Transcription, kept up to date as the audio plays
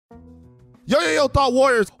Yo, Thought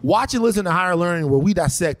Warriors. Watch and listen to Higher Learning, where we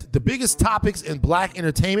dissect the biggest topics in Black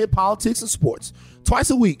entertainment, politics, and sports. Twice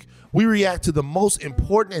a week, we react to the most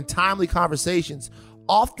important and timely conversations,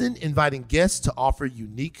 often inviting guests to offer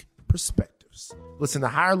unique perspectives. Listen to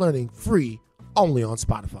Higher Learning free only on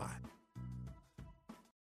Spotify.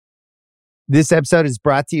 This episode is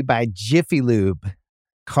brought to you by Jiffy Lube.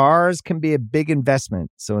 Cars can be a big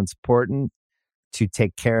investment, so it's important to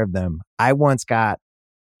take care of them. I once got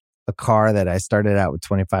a car that I started out with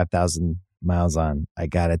 25,000 miles on. I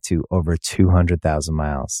got it to over 200,000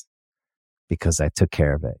 miles because I took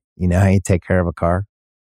care of it. You know how you take care of a car?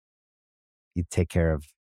 You take care of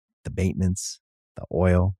the maintenance, the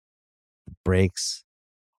oil, the brakes,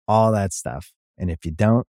 all that stuff. And if you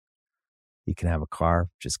don't, you can have a car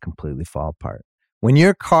just completely fall apart. When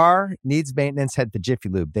your car needs maintenance, head to Jiffy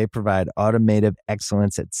Lube. They provide automotive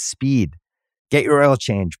excellence at speed. Get your oil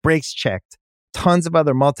change, brakes checked, tons of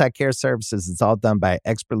other multi-care services. It's all done by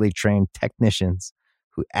expertly trained technicians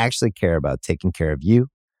who actually care about taking care of you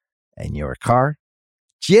and your car.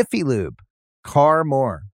 Jiffy Lube, car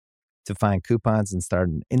more. To find coupons and start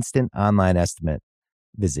an instant online estimate,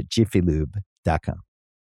 visit jiffylube.com.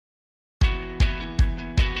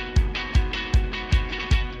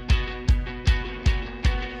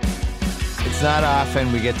 It's not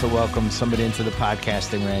often we get to welcome somebody into the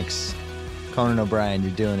podcasting ranks. Conan O'Brien,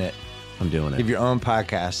 you're doing it. I'm doing it. You have your own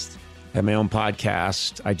podcast. I have my own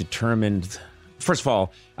podcast. I determined, first of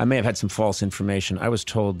all, I may have had some false information. I was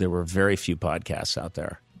told there were very few podcasts out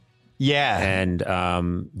there. Yeah. And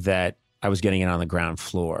that I was getting it on the ground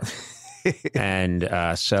floor. And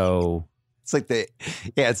so... It's like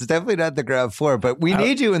it's definitely not the ground floor, but we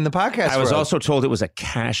need you in the podcast I was world. also told it was a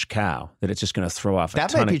cash cow, that it's just going to throw off a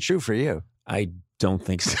That ton might be true for you. I don't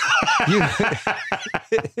think so.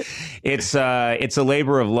 It's a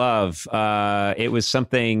labor of love. It was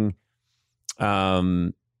something.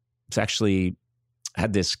 It's actually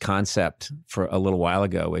had this concept for a little while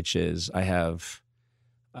ago, which is I had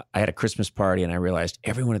a Christmas party, and I realized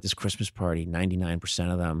everyone at this Christmas party,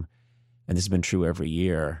 99% of them, and this has been true every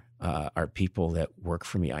year, are people that work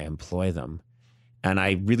for me. I employ them, and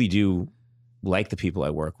I really do like the people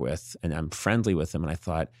I work with, and I'm friendly with them. And I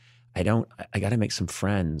thought, I got to make some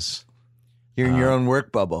friends. You're in your own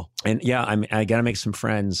work bubble. And yeah, I got to make some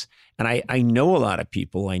friends. And I know a lot of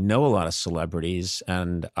people. I know a lot of celebrities,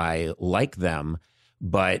 and I like them,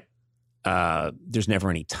 but there's never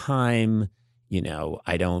any time. You know,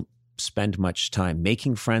 I don't spend much time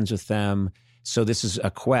making friends with them. So this is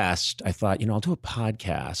a quest. I thought, I'll do a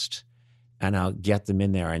podcast, and I'll get them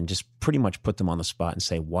in there and just pretty much put them on the spot and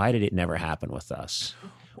say, why did it never happen with us?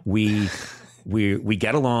 We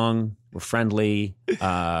get along. We're friendly.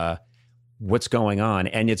 What's going on?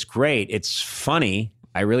 And it's great. It's funny.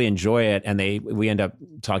 I really enjoy it. And we end up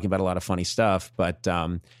talking about a lot of funny stuff. But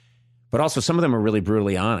also some of them are really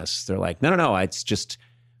brutally honest. They're like, no. It's just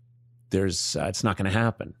it's not going to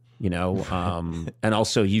happen. And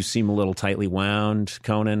also you seem a little tightly wound,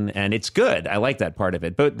 Conan, and it's good. I like that part of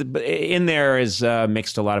it. But in there is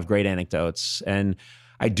mixed a lot of great anecdotes, and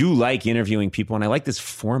I do like interviewing people, and I like this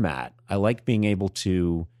format. I like being able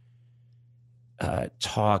to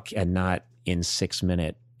talk and not in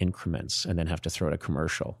 6-minute increments and then have to throw it a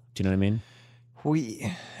commercial. Do you know what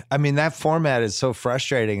I mean? That format is so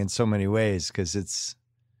frustrating in so many ways, because it's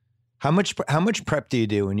how much prep do you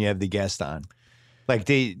do when you have the guest on? Like,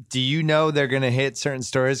 do you know they're going to hit certain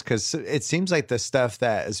stories? Because it seems like the stuff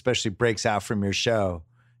that especially breaks out from your show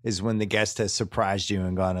is when the guest has surprised you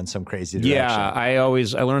and gone on some crazy direction. Yeah, I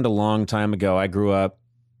learned a long time ago. I grew up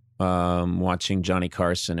watching Johnny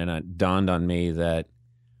Carson, and it dawned on me that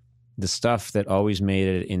the stuff that always made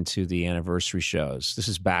it into the anniversary shows, this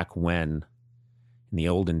is back when, in the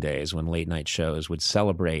olden days, when late night shows would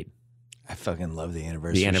celebrate. I fucking love the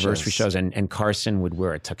anniversary shows. And Carson would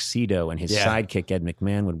wear a tuxedo, and his sidekick, Ed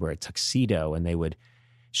McMahon, would wear a tuxedo, and they would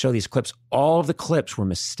show these clips. All of the clips were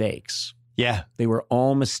mistakes. Yeah. They were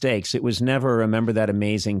all mistakes. It was never, remember that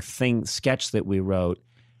amazing sketch that we wrote.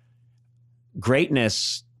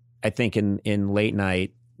 Greatness, I think, in late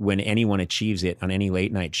night, when anyone achieves it on any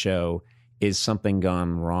late night show, is something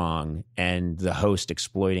gone wrong and the host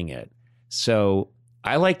exploiting it. So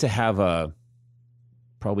I like to have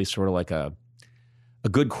probably sort of like a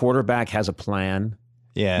good quarterback has a plan.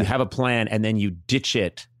 Yeah. You have a plan, and then you ditch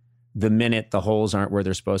it the minute the holes aren't where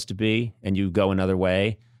they're supposed to be, and you go another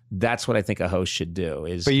way. That's what I think a host should do.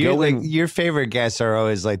 But your favorite guests are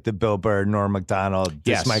always like the Bill Burr, Norm Macdonald.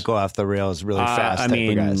 This might go off the rails really fast. Type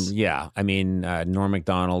of guys. Yeah. Norm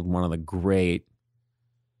Macdonald, one of the great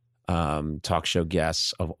talk show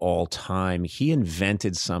guests of all time. He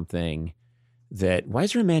invented something that why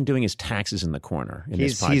is there a man doing his taxes in the corner in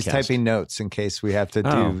this podcast? He's typing notes in case we have to do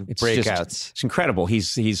breakouts. It's incredible.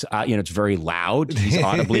 He's it's very loud. He's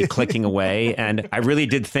audibly clicking away, and I really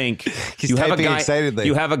did think you have a guy excitedly.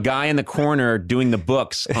 You have a guy in the corner doing the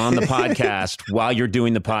books on the podcast while you're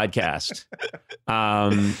doing the podcast.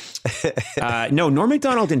 No, Norm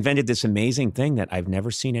Macdonald invented this amazing thing that I've never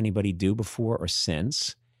seen anybody do before or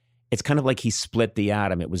since. It's kind of like he split the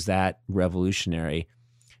atom. It was that revolutionary.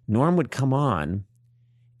 Norm would come on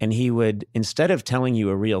and he would, instead of telling you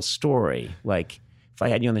a real story, like if I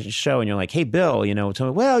had you on the show and you're like, hey, Bill, tell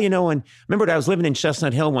me, well, and remember I was living in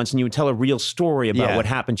Chestnut Hill once and you would tell a real story about what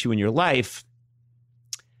happened to you in your life.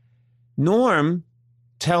 Norm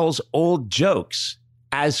tells old jokes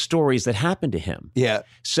as stories that happened to him. Yeah.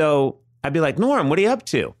 So I'd be like, Norm, what are you up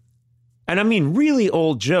to? And I mean, really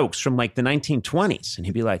old jokes from like the 1920s. And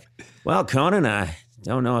he'd be like, well, Conan, I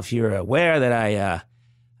don't know if you're aware that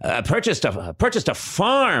I purchased a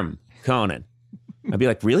farm, Conan. I'd be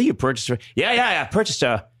like, really? You purchased? Yeah. I purchased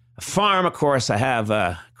a farm. Of course, I have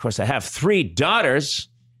 3 daughters.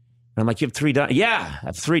 And I'm like, you have 3 daughters? Yeah, I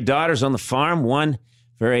have 3 daughters on the farm. One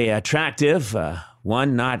very attractive,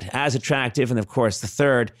 one not as attractive, and of course the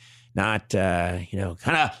third not, kind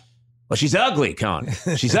of. Well, she's ugly, Conan.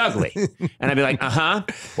 She's ugly. And I'd be like,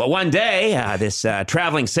 Well, one day this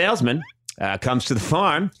traveling salesman comes to the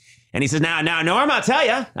farm. And he says, now, Norm, I tell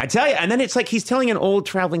you. And then it's like he's telling an old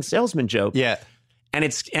traveling salesman joke. Yeah.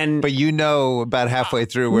 But about halfway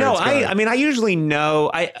through where it's going. I usually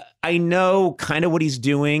know. I know kind of what he's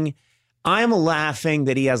doing. I'm laughing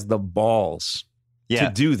that he has the balls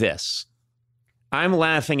to do this. I'm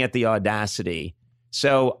laughing at the audacity.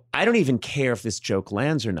 So I don't even care if this joke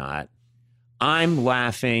lands or not. I'm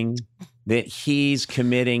laughing that he's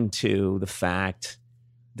committing to the fact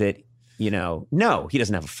that no, he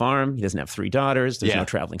doesn't have a farm. He doesn't have 3 daughters. There's no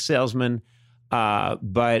traveling salesman.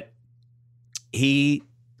 But he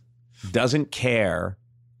doesn't care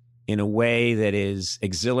in a way that is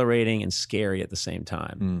exhilarating and scary at the same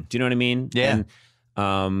time. Do you know what I mean? Yeah.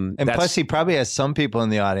 And plus, he probably has some people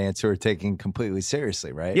in the audience who are taking completely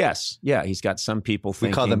seriously, right? Yes. Yeah. He's got some people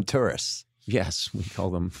thinking. We call them tourists. Yes. We call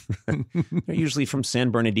them. They're usually from San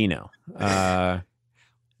Bernardino.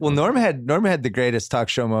 Well, Norm had the greatest talk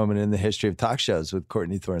show moment in the history of talk shows with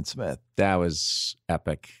Courtney Thorne Smith. That was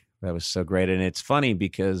epic. That was so great. And it's funny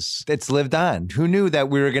because it's lived on. Who knew that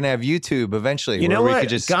we were going to have YouTube eventually where we could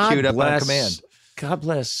just cue it up on command? God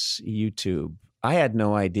bless YouTube. I had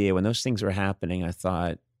no idea when those things were happening. I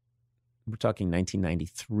thought, we're talking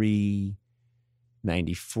 1993,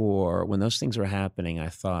 94. When those things were happening, I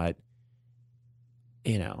thought,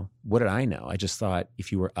 what did I know? I just thought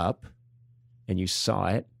if you were up and you saw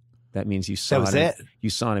it, that means you saw you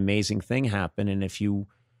saw an amazing thing happen. And if you,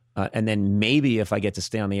 and then maybe if I get to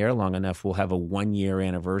stay on the air long enough, we'll have a 1-year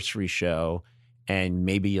anniversary show and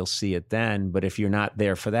maybe you'll see it then. But if you're not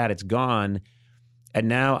there for that, it's gone. And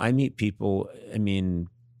now I meet people,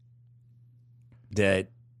 that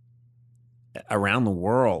around the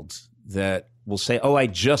world that will say, oh, I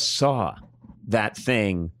just saw that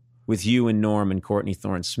thing with you and Norm and Courtney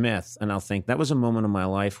Thorne Smith. And I'll think that was a moment of my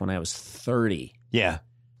life when I was 30. Yeah.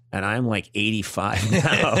 And I'm like 85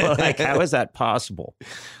 now. Like, how is that possible?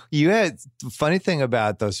 The funny thing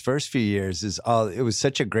about those first few years is it was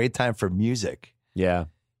such a great time for music. Yeah.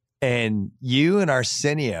 And you and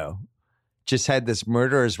Arsenio just had this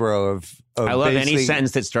murderer's row of I love any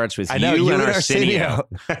sentence that starts with you and Arsenio.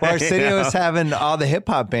 Well, Arsenio was having all the hip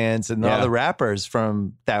hop bands and all the rappers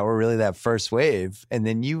from that were really that first wave. And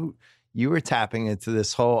then you were tapping into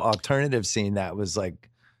this whole alternative scene that was like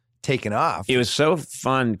taken off. It was so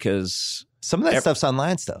fun because some of that stuff's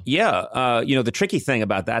online still. Yeah. The tricky thing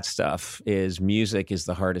about that stuff is music is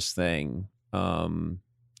the hardest thing.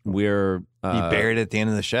 You buried it at the end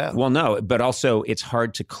of the show. Well, no, but also it's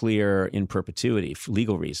hard to clear in perpetuity for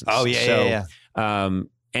legal reasons. Oh, yeah.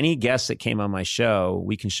 Any guest that came on my show,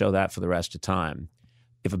 we can show that for the rest of time.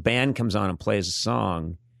 If a band comes on and plays a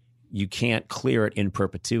song, you can't clear it in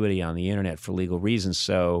perpetuity on the internet for legal reasons.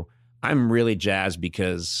 So I'm really jazzed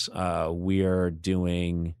because we're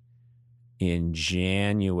doing in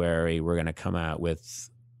January, we're going to come out with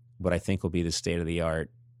what I think will be the state-of-the-art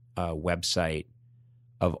website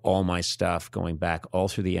of all my stuff going back all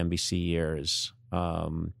through the NBC years,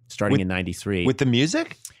 starting in 93. With the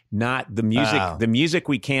music? Not the music. Oh. The music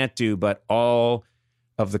we can't do, but all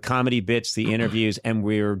of the comedy bits, the interviews, and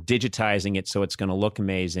we're digitizing it so it's going to look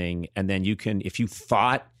amazing. And then you can, if you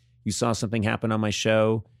thought you saw something happen on my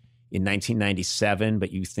show in 1997,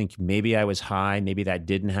 but you think maybe I was high, maybe that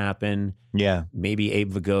didn't happen. Yeah. Maybe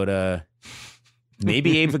Abe Vigoda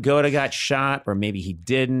Maybe Abe Vigoda got shot, or maybe he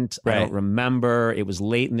didn't. Right. I don't remember. It was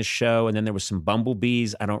late in the show, and then there was some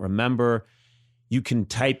bumblebees. I don't remember. You can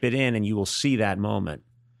type it in, and you will see that moment.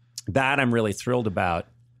 That I'm really thrilled about.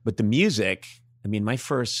 But the music, I mean, my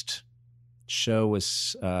first show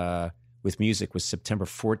was with music was September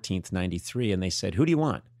 14th, 93, and they said, "Who do you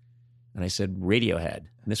want?" And I said, "Radiohead."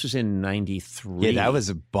 And this was in 93. Yeah, that was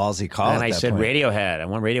a ballsy call. And at I that said, point. "Radiohead. I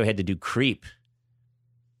want Radiohead to do Creep."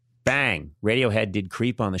 Bang! Radiohead did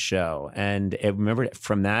Creep on the show. And I remember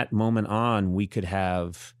from that moment on, we could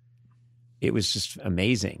have, it was just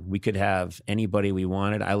amazing. We could have anybody we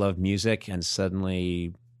wanted. I love music. And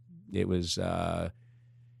suddenly it was a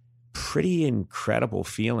pretty incredible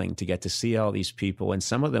feeling to get to see all these people. And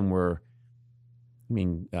some of them were, I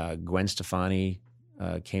mean, Gwen Stefani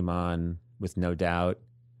came on with No Doubt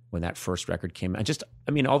when that first record came out.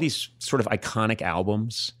 I mean, all these sort of iconic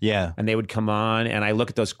albums. Yeah. And they would come on, and I look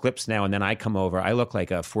at those clips now, and then I come over. I look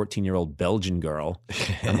like a 14-year-old Belgian girl.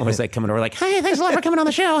 I'm always like coming over like, "Hey, thanks a lot for coming on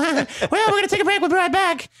the show. Well, we're going to take a break. We'll be right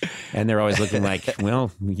back." And they're always looking like,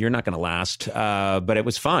 "Well, you're not going to last." But it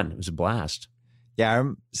was fun. It was a blast. Yeah.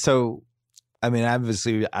 So, I mean,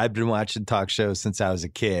 obviously, I've been watching talk shows since I was a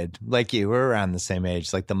kid. Like you, we're around the same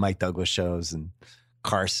age, like the Mike Douglas shows and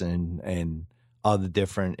Carson and all the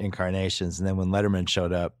different incarnations. And then when Letterman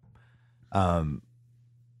showed up,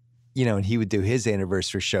 you know, and he would do his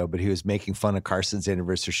anniversary show, but he was making fun of Carson's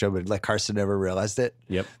anniversary show, but like Carson never realized it.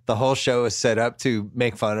 Yep. The whole show was set up to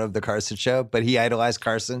make fun of the Carson show, but he idolized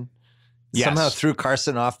Carson. Yes. Somehow threw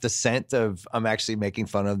Carson off the scent of, I'm actually making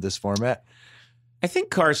fun of this format. I think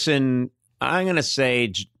Carson, I'm going to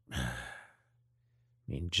say, I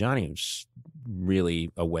mean, Johnny was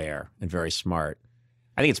really aware and very smart.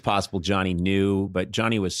 I think it's possible Johnny knew, but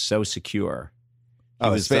Johnny was so secure. It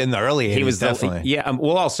was in the early 80s, he was definitely. Yeah.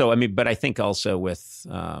 Well, also, I mean, but I think also with,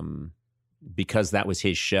 because that was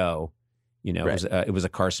his show, you know, Right. it was a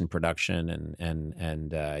Carson production,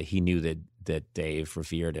 and he knew that Dave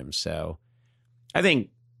revered him. So I think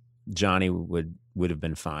Johnny would have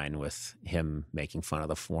been fine with him making fun of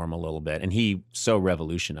the form a little bit, and he so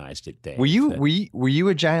revolutionized it. Dave, Were you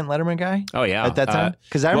a giant Letterman guy? Oh yeah, at that time,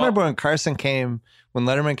 because I well- remember when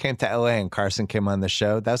Letterman came to LA and Carson came on the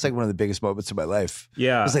show. That was like one of the biggest moments of my life.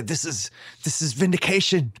 Yeah, I was like, this is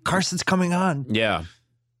vindication. Carson's coming on. Yeah,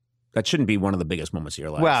 that shouldn't be one of the biggest moments of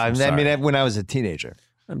your life. Well, I'm I sorry. mean, when I was a teenager,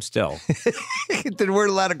 I'm still. there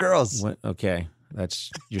weren't a lot of girls. What, okay,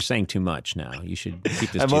 you're saying too much now. You should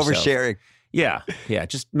keep this. I'm to yourself. oversharing. Yeah.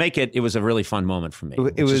 Just make it. It was a really fun moment for me.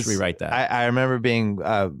 It was just rewrite that. I remember being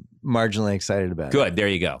marginally excited about it. Good. There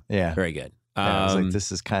you go. Yeah. Very good. I was like,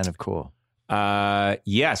 this is kind of cool.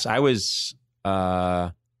 Yes, I was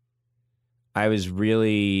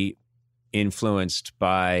really influenced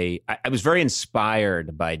by. I was very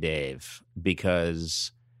inspired by Dave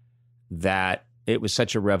because it was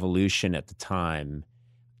such a revolution at the time.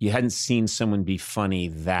 You hadn't seen someone be funny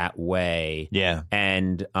that way. Yeah.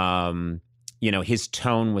 And, you know, his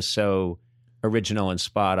tone was so original and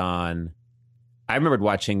spot on. I remembered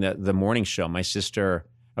watching the morning show. My sister,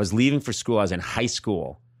 I was leaving for school. I was in high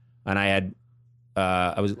school, and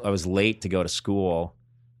I was late to go to school,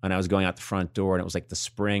 and I was going out the front door, and it was like the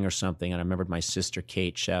spring or something. And I remembered my sister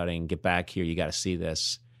Kate shouting, "Get back here. You got to see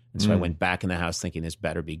this." And so I went back in the house thinking this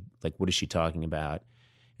better be like, what is she talking about?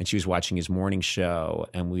 And she was watching his morning show,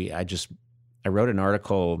 and I wrote an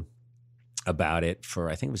article about it for,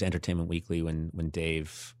 I think it was Entertainment Weekly when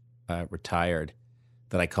Dave retired,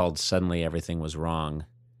 that I called "Suddenly Everything Was Wrong,"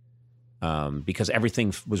 because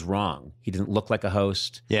everything was wrong. He didn't look like a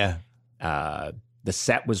host. Yeah. The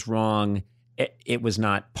set was wrong. It was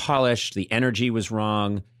not polished. The energy was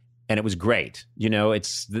wrong, and it was great. You know,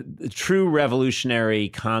 it's the true revolutionary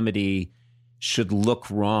comedy should look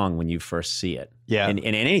wrong when you first see it. Yeah. In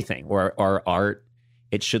anything or art,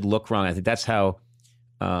 it should look wrong. I think that's how.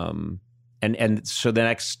 And so the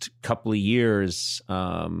next couple of years,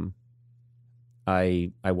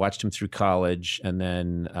 I watched him through college, and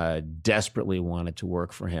then desperately wanted to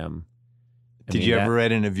work for him. Did you ever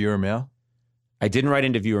write into Viewer Mail? I didn't write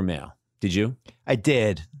into Viewer Mail. Did you? I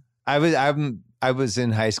did. I was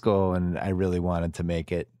in high school, and I really wanted to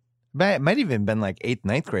make it. It might even been like 8th,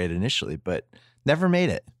 9th grade initially, but never made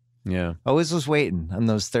it. Yeah. Always was waiting on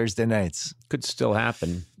those Thursday nights. Could still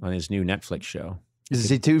happen on his new Netflix show. Does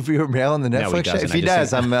he do Viewer Mail on the No, he Netflix show? doesn't. If I he just does,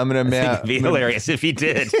 think- I'm going I think to it'd be hilarious if he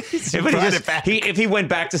did. If he went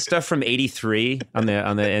back to stuff from '83 on the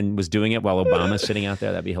and was doing it while Obama was sitting out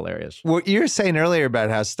there, that'd be hilarious. What you were saying earlier about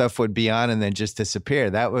how stuff would be on and then just disappear.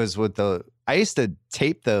 That was what I used to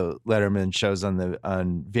tape the Letterman shows on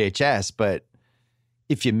VHS, but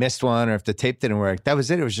if you missed one or if the tape didn't work, that was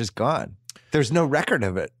it. It was just gone. there's no record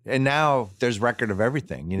of it. And now there's record of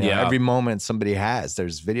everything. You know, every moment somebody has,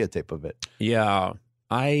 there's videotape of it. Yeah.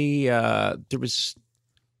 We sound like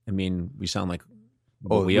we sound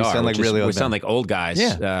like really old. We sound like old guys.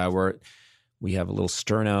 Yeah. We have a little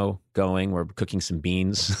sterno going. We're cooking some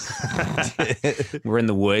beans. We're in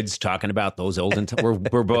the woods talking about those olden times.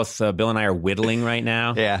 We're both, Bill and I are whittling right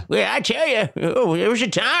now. Yeah. Well, I tell you, there was a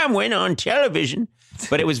time when on television.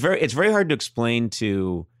 But it's very hard to explain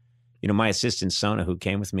to, my assistant, Sona, who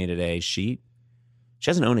came with me today. She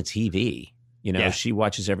doesn't own a TV. She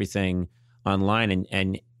watches everything online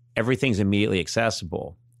and everything's immediately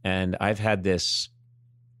accessible. And I've had this,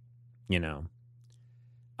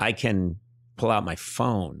 I can pull out my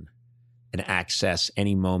phone and access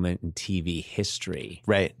any moment in TV history.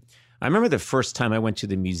 Right. I remember the first time I went to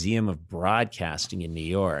the Museum of Broadcasting in New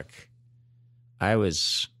York. I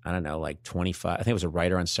was, like 25. I think I was a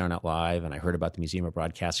writer on Saturday Night Live, and I heard about the Museum of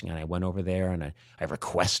Broadcasting, and I went over there, and I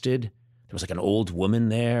requested. There was like an old woman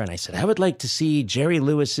there, and I said, I would like to see Jerry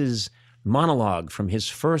Lewis's monologue from his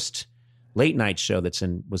first late night show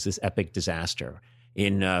was this epic disaster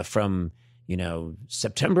from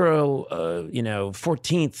September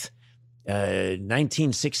 14th,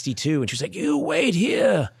 1962. And she was like, you wait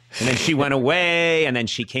here. And then she went away, and then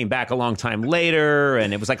she came back a long time later,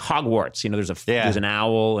 and it was like Hogwarts. There's an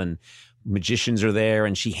owl, and magicians are there,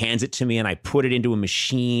 and she hands it to me, and I put it into a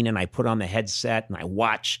machine, and I put on the headset, and I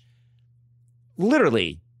watch.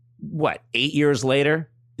 Literally, 8 years later?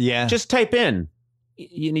 Yeah. Just type in.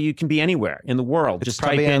 You can be anywhere in the world. It's just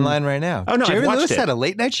probably type in online right now. Oh no, Jerry I've watched Lewis it. had a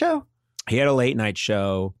late night show? He had a late night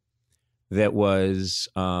show that was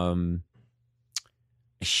a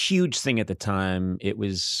huge thing at the time. It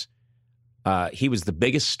was he was the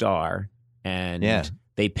biggest star, and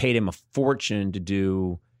they paid him a fortune to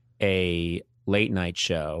do a late night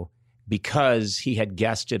show because he had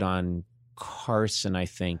guested on Carson, I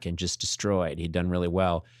think, and just destroyed. He'd done really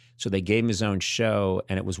well. So they gave him his own show,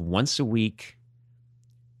 and it was once a week,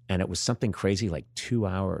 and it was something crazy like 2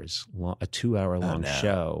 hours long, a 2 hour long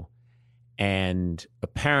show. And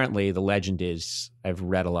apparently the legend is, I've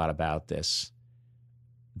read a lot about this,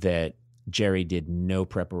 that Jerry did no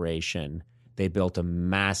preparation. They built a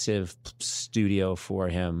massive studio for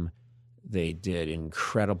him. They did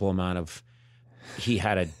incredible amount of, he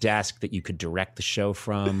had a desk that you could direct the show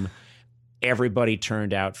from. Everybody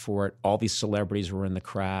turned out for it. All these celebrities were in the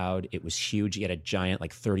crowd. It was huge. He had a giant,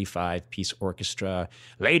 35-piece orchestra.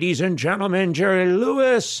 Ladies and gentlemen, Jerry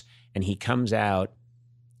Lewis. And he comes out,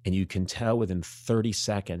 and you can tell within 30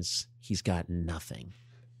 seconds, he's got nothing.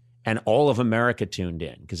 And all of America tuned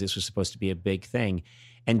in because this was supposed to be a big thing.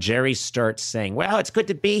 And Jerry starts saying, well, it's good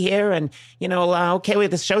to be here. And, okay,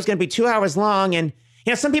 this show's going to be 2 hours long. And,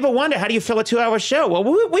 some people wonder, how do you fill a 2 hour show? Well,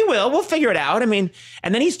 we will. We'll figure it out. And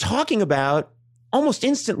then he's talking about almost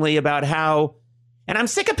instantly about how, and I'm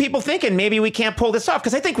sick of people thinking maybe we can't pull this off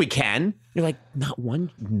because I think we can. You're like, not one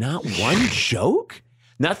joke?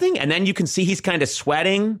 Nothing? And then you can see he's kind of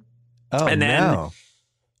sweating. Oh, and then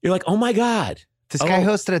you're like, oh my God. This guy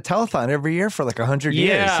hosted a telethon every year for 100 years.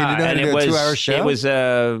 Yeah, He didn't know how to do a 2 hour show? It was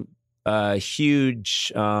a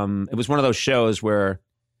huge, it was one of those shows where,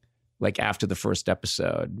 after the first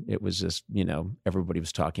episode, it was just, everybody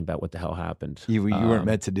was talking about what the hell happened. You weren't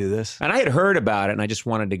meant to do this? And I had heard about it, and I just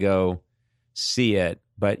wanted to go see it.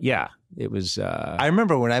 But yeah, it was... I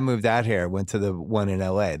remember when I moved out here, went to the one in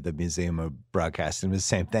L.A., the Museum of Broadcasting. It was the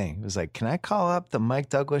same thing. It was like, can I call up the Mike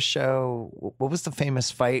Douglas show? What was the famous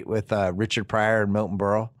fight with Richard Pryor and Milton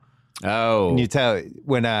Berle? Oh. And you tell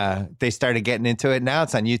when they started getting into it. Now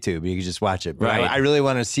it's on YouTube. You can just watch it. But right. I really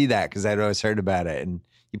want to see that because I'd always heard about it. And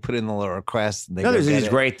you put in the little request. And there's these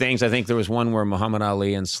great things. I think there was one where Muhammad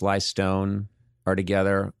Ali and Sly Stone are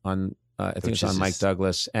together on, I think it's on Mike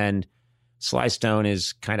Douglas. And Sly Stone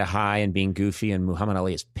is kind of high and being goofy, and Muhammad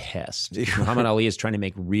Ali is pissed. Muhammad Ali is trying to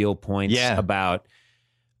make real points about,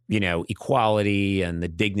 equality and the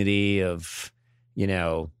dignity of,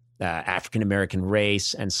 African-American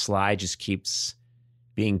race. And Sly just keeps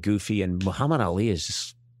being goofy. And Muhammad Ali is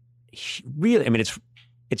just really,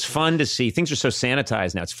 it's fun to see. Things are so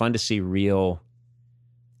sanitized now. It's fun to see real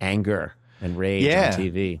anger and rage on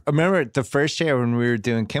TV. I remember the first year when we were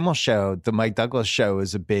doing Kimmel Show, the Mike Douglas show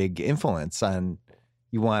was a big influence on,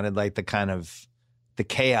 you wanted the kind of the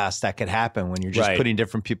chaos that could happen when you're just putting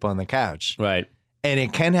different people on the couch. Right. And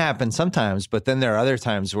it can happen sometimes, but then there are other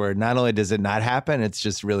times where not only does it not happen, it's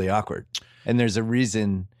just really awkward. And there's a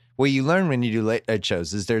reason. What you learn when you do late night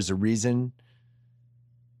shows is there's a reason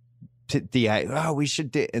we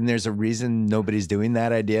should do, and there's a reason nobody's doing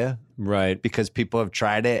that idea. Right. Because people have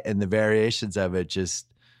tried it and the variations of it just,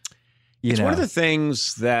 It's one of the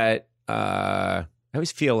things that I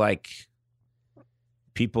always feel like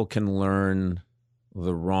people can learn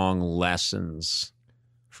the wrong lessons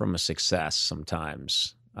from a success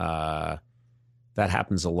sometimes. That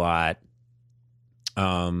happens a lot.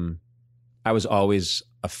 I was always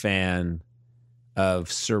a fan of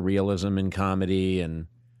surrealism in comedy and,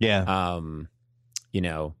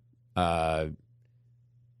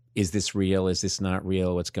 is this real? Is this not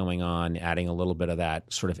real? What's going on? Adding a little bit of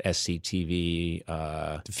that sort of SCTV.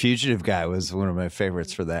 The Fugitive guy was one of my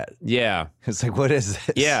favorites for that. Yeah. It's like, what is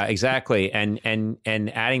this? Yeah, exactly. And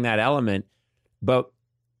adding that element. But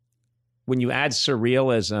when you add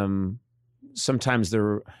surrealism, sometimes there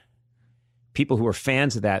are people who are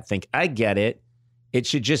fans of that think, I get it. It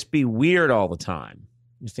should just be weird all the time.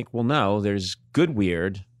 You think, well, no, there's good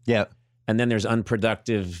weird. Yeah. And then there's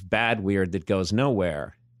unproductive, bad weird that goes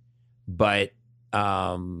nowhere. But,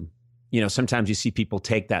 sometimes you see people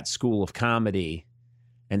take that school of comedy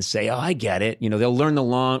and say, oh, I get it. They'll learn the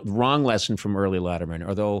wrong lesson from early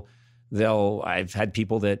Letterman, or I've had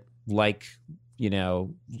people that liked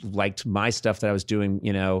my stuff that I was doing,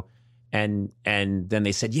 and then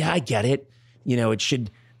they said, yeah, I get it.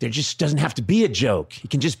 There just doesn't have to be a joke. It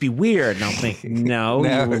can just be weird. And I'll think, no,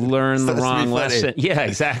 you learn the wrong lesson. Yeah,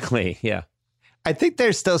 exactly. Yeah. I think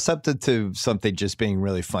there's still something to something just being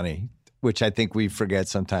really funny, which I think we forget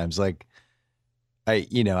sometimes. Like,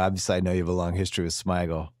 obviously I know you have a long history with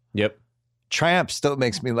Smigel. Yep. Triumph still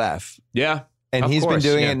makes me laugh. Yeah. And he's been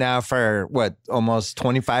doing it now for almost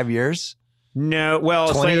 25 years? No,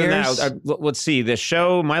 well, 20 years? Let's see. The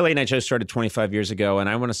show, my late night show started 25 years ago, and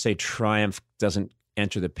I want to say Triumph doesn't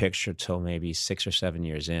enter the picture till maybe 6 or 7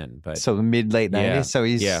 years in. But so mid-late 90s? So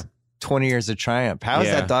he's 20 years of Triumph. How is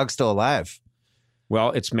that dog still alive?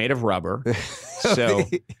 Well, it's made of rubber, so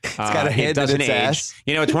it's got a hand in its ass.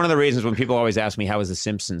 It's one of the reasons when people always ask me, how is The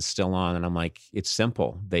Simpsons still on? And I'm like, it's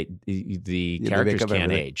simple. The characters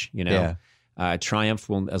can't age, Triumph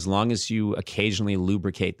will, as long as you occasionally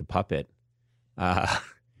lubricate the puppet.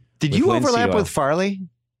 Did you overlap with Farley?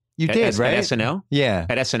 You did, right? At SNL? Yeah.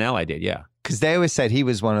 At SNL, I did, yeah. Because they always said he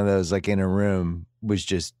was one of those, like, in a room, was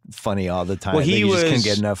just funny all the time. Well, he just couldn't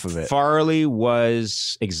get enough of it. Farley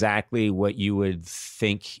was exactly what you would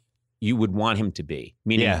think you would want him to be.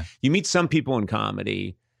 Meaning, you meet some people in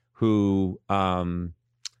comedy who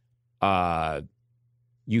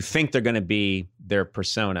you think they're going to be their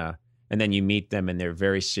persona, and then you meet them and they're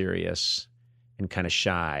very serious and kind of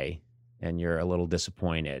shy, and you're a little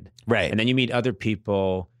disappointed. Right. And then you meet other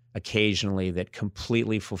people occasionally that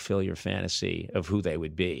completely fulfill your fantasy of who they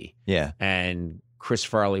would be. Yeah. And Chris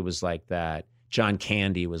Farley was like that. John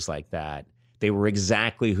Candy was like that. They were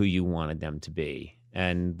exactly who you wanted them to be.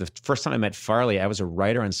 And the first time I met Farley, I was a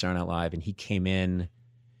writer on Saturday Night Live, and he came in.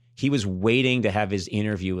 He was waiting to have his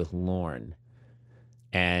interview with Lorne.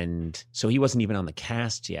 And so he wasn't even on the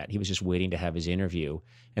cast yet. He was just waiting to have his interview.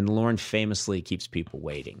 And Lorne famously keeps people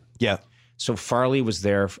waiting. Yeah. So Farley was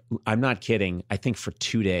there, I'm not kidding, I think for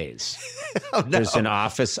 2 days. Oh, no. There's an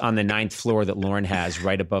office on the 9th floor that Lorne has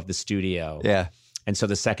right above the studio. Yeah. And so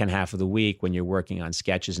the second half of the week when you're working on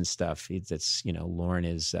sketches and stuff, Lorne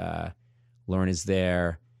is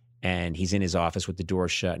there, and he's in his office with the door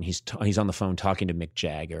shut, and he's on the phone talking to Mick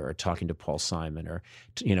Jagger or talking to Paul Simon, or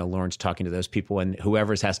Lorne's talking to those people, and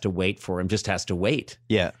whoever has to wait for him just has to wait.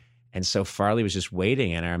 Yeah. And so Farley was just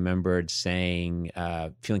waiting, and I remembered saying,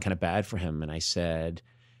 feeling kind of bad for him, and I said,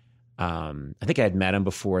 I think I had met him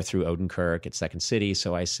before through Odenkirk at Second City,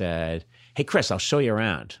 so I said, hey, Chris, I'll show you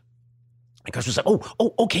around. And Chris was like,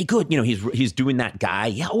 oh, okay, good. He's doing that guy.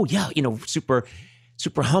 Yeah, oh, yeah,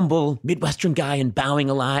 super humble Midwestern guy and bowing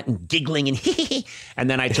a lot and giggling and and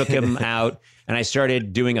then I took him out and I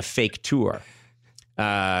started doing a fake tour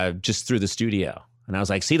just through the studio. And I was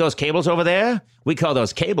like, see those cables over there? We call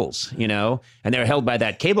those cables, and they're held by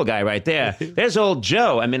that cable guy right there. There's old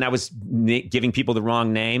Joe. I mean, I was giving people the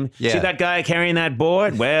wrong name. Yeah. See that guy carrying that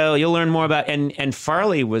board? Well, you'll learn more about, and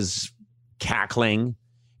Farley was cackling,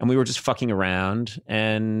 and we were just fucking around,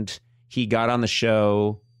 and he got on the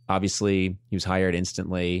show. Obviously, he was hired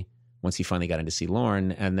instantly once he finally got in to see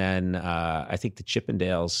Lorne. And then I think the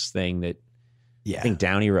Chippendales thing that I think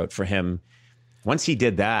Downey wrote for him, once he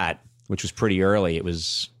did that, which was pretty early,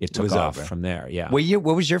 it took off over from there. Yeah.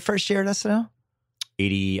 What was your first year at SNL?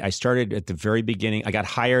 80. I started at the very beginning. I got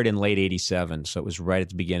hired in late 87, so it was right at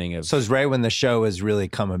the beginning of. So it was right when the show was really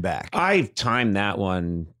coming back. I timed that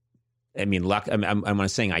one. I mean, luck. I'm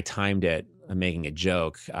not saying I timed it. I'm making a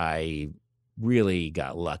joke. I really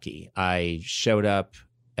got lucky. I showed up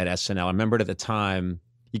at SNL. I remembered at the time.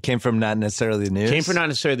 You came from not necessarily the news? Came from not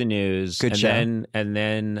necessarily the news. Good show. And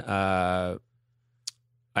then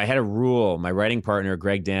I had a rule. My writing partner,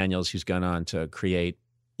 Greg Daniels, who's gone on to create.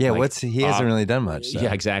 Yeah, he hasn't really done much. So.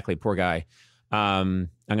 Yeah, exactly. Poor guy. I'm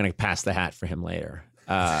going to pass the hat for him later.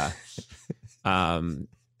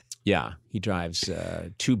 Yeah, he drives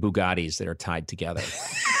 2 Bugattis that are tied together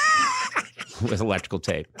with electrical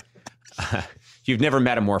tape. You've never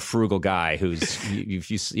met a more frugal guy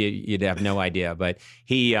you'd have no idea. But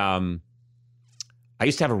he, I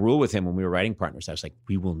used to have a rule with him when we were writing partners. I was like,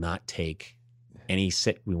 we will not take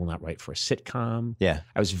we will not write for a sitcom. Yeah.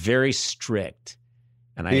 I was very strict.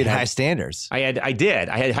 And you had high standards. I did.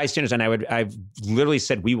 I had high standards, and I've literally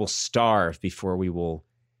said, we will starve before we will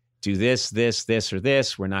do this, or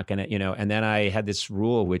this. We're not going to, and then I had this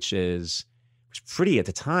rule, which was pretty at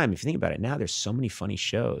the time. If you think about it now, there's so many funny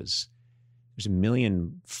shows. There's a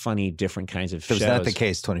million funny different kinds of shows. That was not the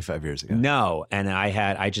case 25 years ago. No. And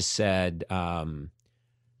I just said, we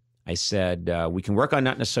can work on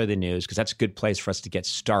not necessarily the news because that's a good place for us to get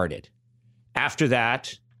started. After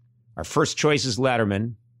that, our first choice is Letterman,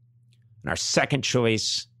 and our second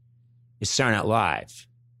choice is Saturday Night Live.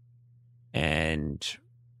 And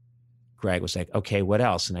Greg was like, okay, what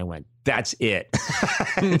else? And I went, that's it.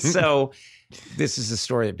 So this is a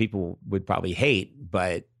story that people would probably hate,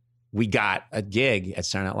 but we got a gig at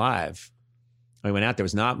Saturday Night Live. I went out there. It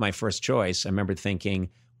was not my first choice. I remember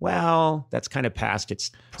thinking, well, that's kind of past its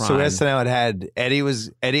prime. So SNL had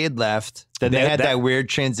Eddie had left. Then they had that weird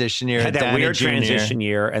transition year. Had that weird transition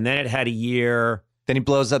year, and then it had a year. Then he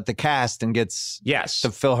blows up the cast and gets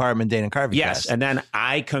the Phil Hartman, Dana Carvey cast. And then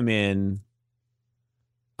I come in.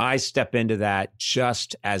 I step into that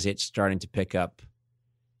just as it's starting to pick up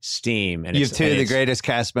steam. And you have 2 of the greatest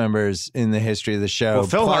cast members in the history of the show. Well,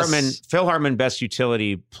 Phil Hartman, best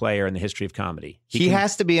utility player in the history of comedy. He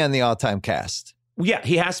has to be on the all-time cast. Yeah,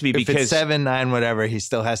 he has to be because if it's 7, 9, whatever, he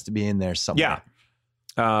still has to be in there somewhere.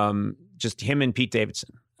 Yeah, just him and Pete Davidson.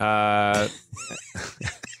 I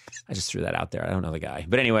just threw that out there. I don't know the guy,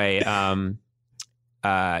 but anyway,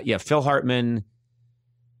 Phil Hartman.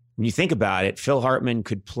 When you think about it, Phil Hartman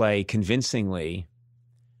could play convincingly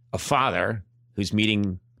a father who's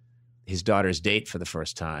meeting his daughter's date for the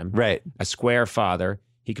first time. Right. A square father.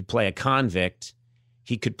 He could play a convict.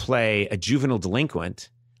 He could play a juvenile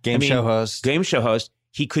delinquent. Game show host.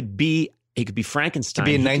 He could be Frankenstein.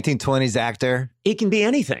 He could be a 1920s actor. He can be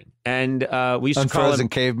anything. And we used to call him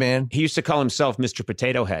Caveman. He used to call himself Mr.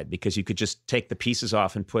 Potato Head because you could just take the pieces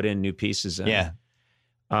off and put in new pieces. Yeah.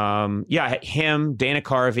 Him, Dana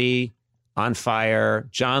Carvey, On Fire,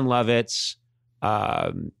 John Lovitz,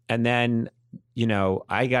 and then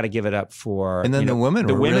I got to give it up for. And then the women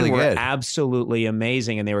were really good. Absolutely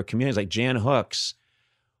amazing, and they were comedians like Jan Hooks,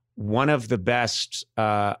 one of the best,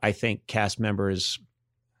 I think, cast members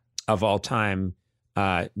of all time.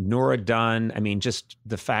 Nora Dunn. I mean, just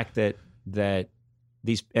the fact that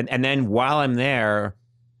these, and then while I'm there.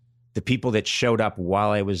 The people that showed up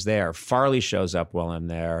while I was there. Farley shows up while I'm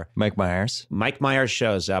there. Mike Myers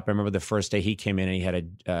shows up. I remember the first day he came in and he had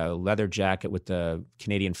a leather jacket with the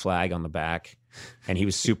Canadian flag on the back. And he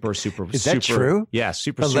was super. Is that true? Yeah,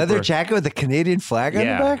 super. A leather jacket with the Canadian flag on the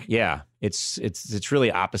back? Yeah. It's really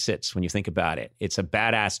opposites when you think about it. It's a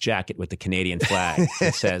badass jacket with the Canadian flag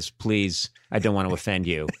that says, please, I don't want to offend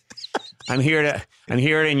you. I'm here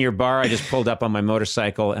in your bar. I just pulled up on my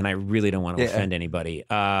motorcycle and I really don't want to offend anybody.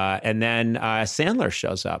 And then Sandler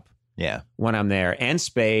shows up when I'm there, and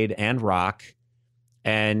Spade and Rock,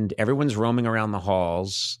 and everyone's roaming around the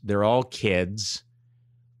halls. They're all kids.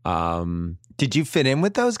 Did you fit in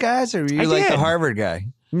with those guys, or were you the Harvard guy?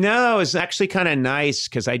 No, it's actually kind of nice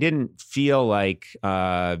because I didn't feel like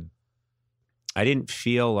I worked with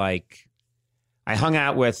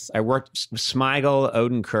Smigel,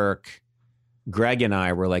 Odenkirk, Greg and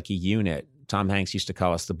I were like a unit. Tom Hanks used to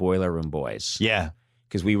call us the Boiler Room Boys. Yeah.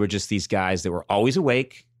 Because we were just these guys that were always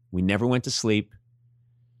awake. We never went to sleep.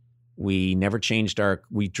 We never changed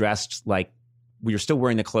we dressed like, we were still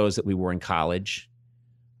wearing the clothes that we wore in college,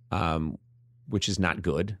 which is not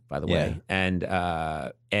good, by the way.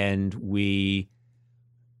 And we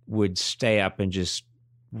would stay up and just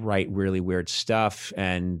write really weird stuff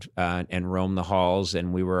and roam the halls,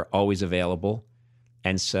 and we were always available.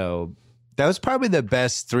 And so that was probably the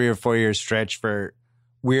best 3 or 4 year stretch for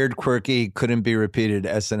weird, quirky, couldn't be repeated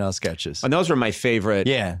SNL sketches. And those were my favorite.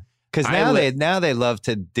 Yeah. Because now they love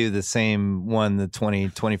to do the same one the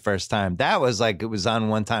 21st time. That was like, it was on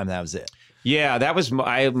one time, that was it. Yeah, that was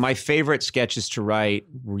my favorite sketches to write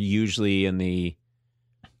were usually in the,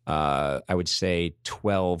 I would say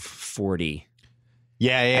 12:40.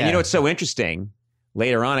 Yeah. And you know what's so interesting?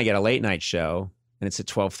 Later on, I get a late night show, and it's at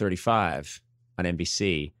 12:35 on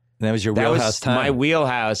NBC. And that was your wheelhouse time. My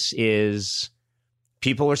wheelhouse is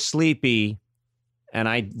people are sleepy,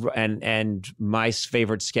 and my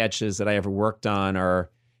favorite sketches that I ever worked on are,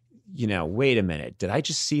 wait a minute, did I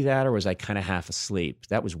just see that, or was I kind of half asleep?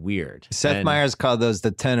 That was weird. Seth Meyers called those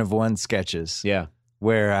the 10 of 1 sketches. Yeah.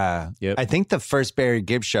 Where Yep. I think the first Barry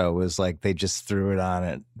Gibb show was like they just threw it on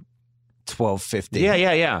at 12:50.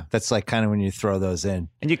 Yeah. That's like kind of when you throw those in.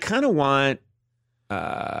 And you kind of want,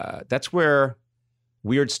 that's where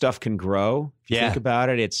weird stuff can grow. If you think about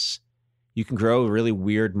it, you can grow really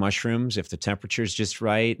weird mushrooms if the temperature's just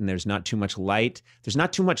right and there's not too much light. There's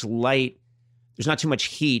not too much light. There's not too much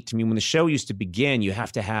heat. I mean, when the show used to begin, you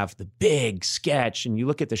have to have the big sketch, and you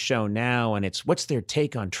look at the show now and it's what's their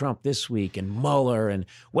take on Trump this week and Mueller, and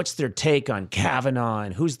what's their take on Kavanaugh,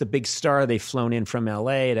 and who's the big star they've flown in from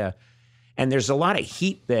LA to, and there's a lot of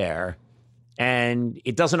heat there, and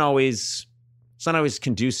it's not always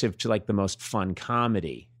conducive to like the most fun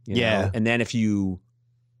comedy. You know? And then if you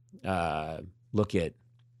look at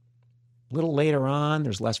a little later on,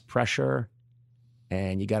 there's less pressure.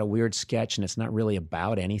 And you got a weird sketch, and it's not really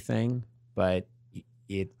about anything, but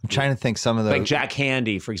I'm trying to think some of those. Like Jack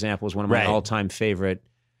Handy, for example, is one of my all-time favorite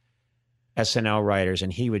SNL writers,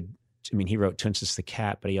 and he wrote Twinsys the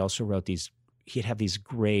Cat, but he also wrote he'd have these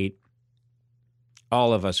great,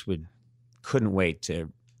 all of us couldn't wait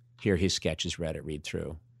to hear his sketches read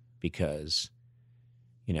through, because,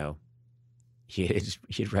 he'd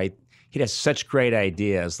have such great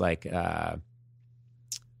ideas, like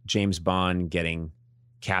James Bond getting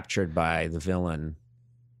captured by the villain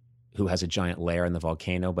who has a giant lair in the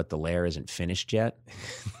volcano, but the lair isn't finished yet.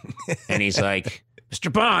 And he's like,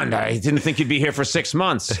 Mr. Bond, I didn't think you'd be here for 6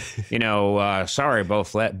 months. Sorry,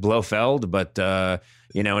 Blofeld, but, and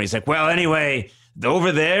he's like, well, anyway,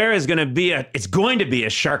 over there is going to be a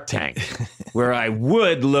Shark Tank where I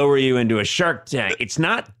would lower you into a Shark Tank. It's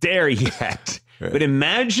not there yet, but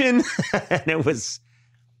imagine, and it was,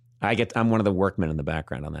 I'm one of the workmen in the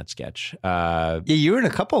background on that sketch. You were in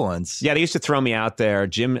a couple ones. Yeah, they used to throw me out there.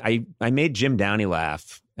 I made Jim Downey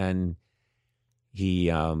laugh, and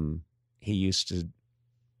he used to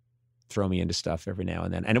throw me into stuff every now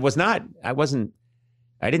and then. And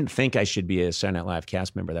I didn't think I should be a Saturday Night Live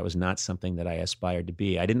cast member. That was not something that I aspired to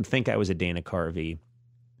be. I didn't think I was a Dana Carvey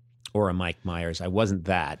or a Mike Myers. I wasn't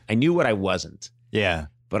that. I knew what I wasn't. Yeah.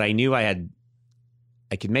 But I knew I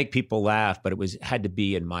could make people laugh, but had to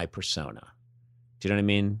be in my persona. Do you know what I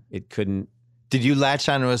mean? It couldn't. Did you latch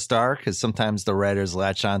onto a star? Because sometimes the writers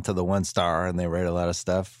latch onto the one star and they write a lot of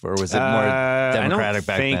stuff. Or was it more democratic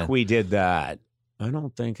back then? I don't think we did that. I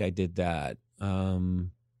don't think I did that.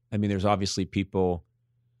 There's obviously people,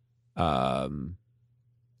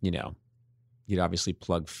 you'd obviously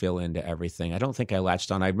plug Phil into everything. I don't think I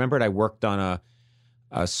latched on. I remembered I worked on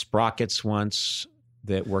a Sprockets once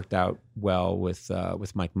that worked out well with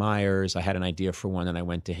Mike Myers. I had an idea for one, and I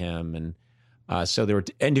went to him, and so there were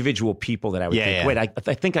individual people that I would think, wait, I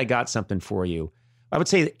think I got something for you. I would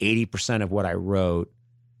say that 80% of what I wrote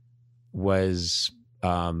was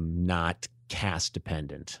not cast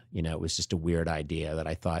dependent. It was just a weird idea that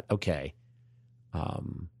I thought, okay,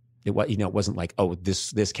 it wasn't like, oh,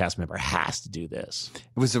 this cast member has to do this.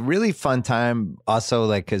 It was a really fun time, also,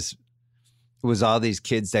 like, because it was all these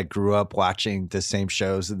kids that grew up watching the same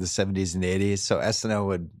shows in the 70s and 80s. So SNL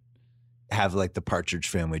would have like the Partridge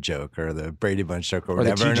Family joke or the Brady Bunch joke or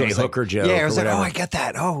whatever. Or the TJ Hooker joke. Yeah, I was like, oh, I get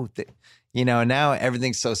that. Oh, now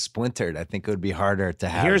everything's so splintered. I think it would be harder to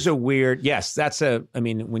have. Here's a weird, yes,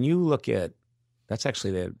 when you look at, that's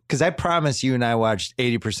actually because I promise you and I watched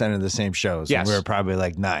 80% of the same shows. Yes. And we were probably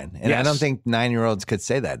like 9. And I don't think 9-year-olds could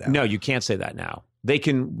say that now. No, you can't say that now. They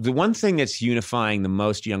can. The one thing that's unifying the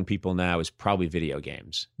most young people now is probably video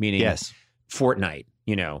games. Meaning, Fortnite.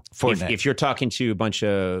 Fortnite. If you're talking to a bunch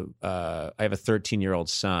of, I have a 13-year-old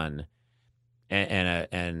son,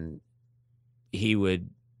 and he would,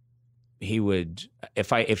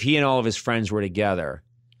 if he and all of his friends were together,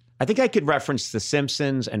 I think I could reference The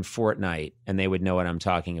Simpsons and Fortnite, and they would know what I'm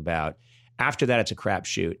talking about. After that, it's a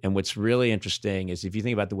crapshoot. And what's really interesting is if you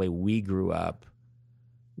think about the way we grew up,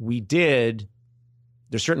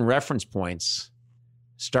 there's certain reference points,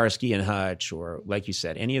 Starsky and Hutch, or like you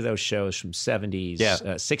said, any of those shows from 70s,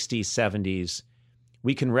 60s, 70s,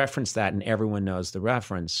 we can reference that and everyone knows the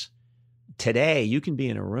reference. Today, you can be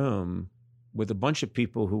in a room with a bunch of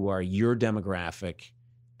people who are your demographic.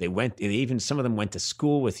 Some of them went to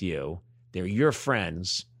school with you. They're your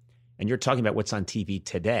friends, and you're talking about what's on TV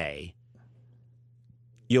today.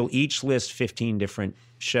 You'll each list 15 different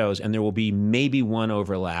shows, and there will be maybe one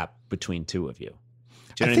overlap between two of you.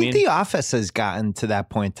 Do you know I what I think mean? The Office has gotten to that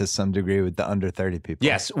point to some degree with the under 30 people.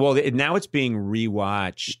 Yes. Well, now it's being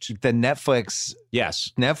rewatched. The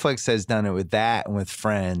Netflix has done it with that and with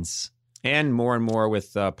Friends. And more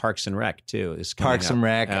with Parks and Rec, too. Is coming Parks up. and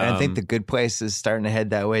Rec. I think The Good Place is starting to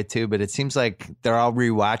head that way, too. But it seems like they're all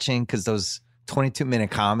rewatching because those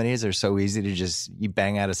 22-minute comedies are so easy to just, you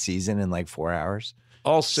bang out a season in like 4 hours.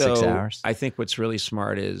 Also, 6 hours. I think what's really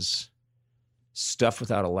smart is stuff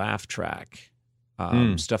without a laugh track,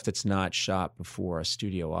 stuff that's not shot before a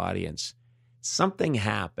studio audience. Something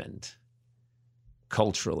happened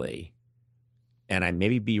culturally, and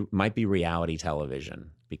might be reality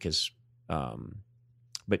television because,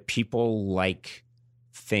 but people like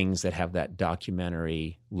things that have that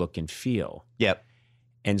documentary look and feel. Yep.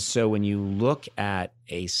 And so when you look at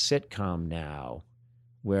a sitcom now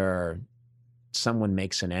where someone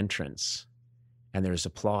makes an entrance and there's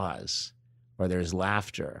applause or there's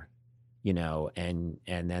laughter, and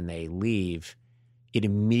then they leave, it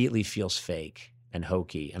immediately feels fake and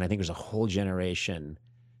hokey. And I think there's a whole generation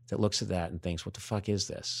that looks at that and thinks, what the fuck is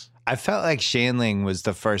this? I felt like Shandling was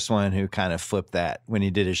the first one who kind of flipped that when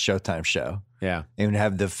he did his Showtime show. Yeah. He would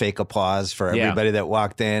have the fake applause for everybody that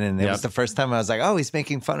walked in. And it was the first time I was like, oh, he's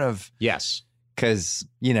making fun of. Yes. Because,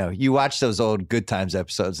 you watch those old Good Times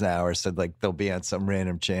episodes now or said like they'll be on some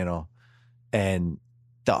random channel. And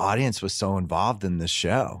the audience was so involved in the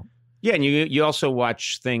show. Yeah, and you also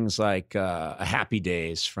watch things like Happy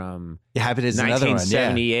Days from Happy Days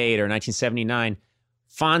 1978 or 1979.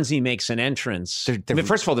 Fonzie makes an entrance.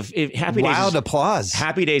 First of all, Happy Days wild applause.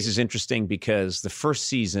 Happy Days is interesting because the first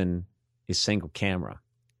season is single camera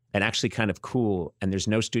and actually kind of cool, and there's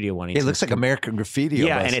no studio one. It looks like American Graffiti.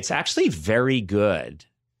 Yeah, almost. and it's actually very good.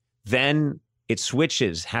 Then it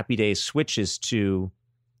switches. Happy Days switches to,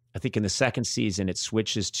 I think in the second season, it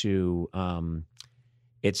switches to,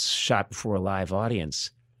 it's shot before a live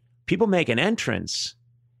audience. People make an entrance,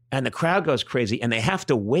 and the crowd goes crazy, and they have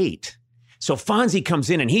to wait. So Fonzie comes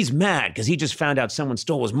in and he's mad because he just found out someone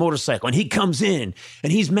stole his motorcycle, and he comes in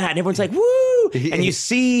and he's mad and everyone's like, woo! And you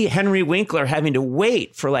see Henry Winkler having to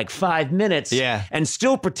wait for like 5 minutes and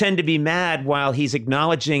still pretend to be mad while he's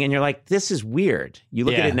acknowledging, and you're like, this is weird. You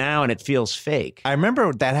look at it now and it feels fake. I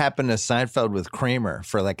remember that happened to Seinfeld with Kramer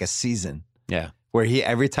for like a season. Yeah. Where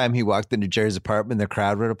every time he walked into Jerry's apartment, the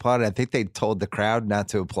crowd would applaud. I think they told the crowd not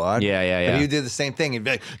to applaud. Yeah. But he would do the same thing. He'd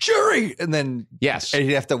be like, Jerry! And then and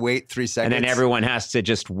he'd have to wait 3 seconds. And then everyone has to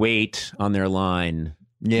just wait on their line.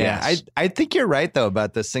 Yeah, yes. I think you're right, though,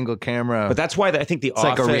 about the single camera. But that's why I think the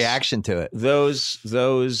Office... It's like a reaction to it.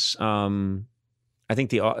 I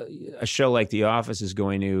think a show like The Office is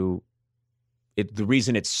going to... the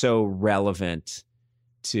reason it's so relevant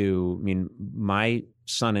to... my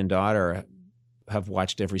son and daughter have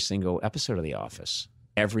watched every single episode of The Office.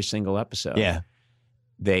 Every single episode. Yeah.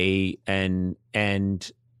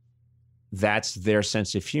 And that's their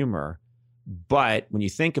sense of humor. But when you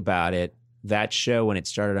think about it, that show, when it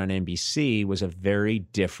started on NBC, was a very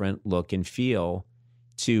different look and feel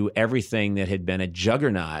to everything that had been a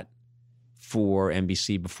juggernaut for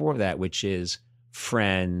NBC before that, which is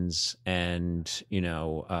Friends and,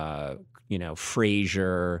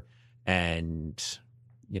 Frasier and,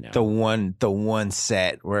 the one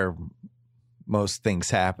set where most things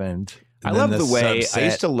happened. I love the way, I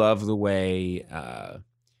used to love the way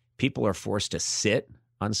people are forced to sit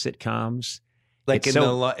on sitcoms. Like in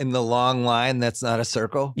the long line, that's not a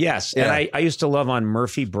circle? Yes. Yeah. And I used to love on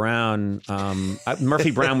Murphy Brown.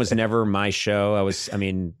 Murphy Brown was never my show. It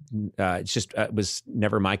was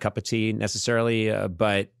never my cup of tea necessarily.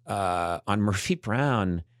 But on Murphy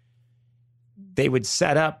Brown, they would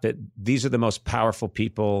set up that these are the most powerful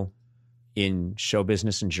people in show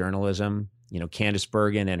business and journalism. Candice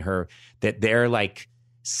Bergen and that they're like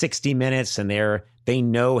 60 Minutes and they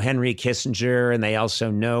know Henry Kissinger and they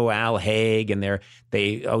also know Al Haig and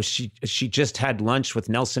she just had lunch with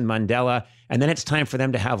Nelson Mandela, and then it's time for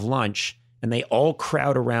them to have lunch and they all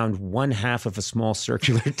crowd around one half of a small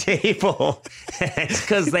circular table. It's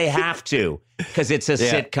because they have to, because it's a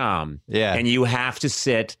sitcom. Yeah. And you have to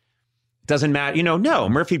sit. Doesn't matter. No,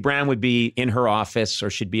 Murphy Brown would be in her office or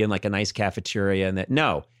she'd be in like a nice cafeteria, and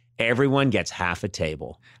no, everyone gets half a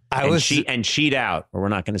table. And cheat out or we're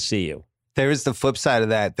not going to see you. There was the flip side of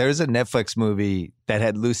that. There's a Netflix movie that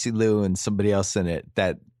had Lucy Liu and somebody else in it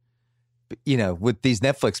that, with these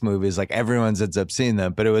Netflix movies, like everyone ends up seeing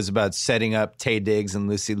them, but it was about setting up Taye Diggs and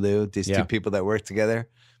Lucy Liu, these two people that work together.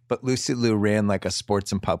 But Lucy Liu ran like a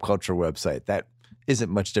sports and pop culture website that isn't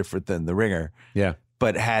much different than The Ringer. Yeah.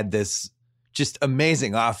 But had this just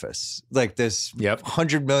amazing office, like this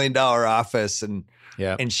 $100 million office. And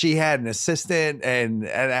she had an assistant and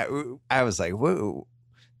I was like, whoa.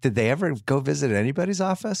 Did they ever go visit anybody's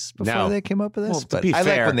office before No. they came up with this? Well, to But be I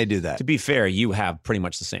fair, like when they do that. To be fair, you have pretty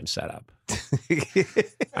much the same setup.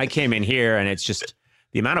 I came in here and it's just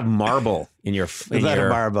the amount of marble in your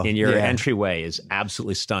entryway is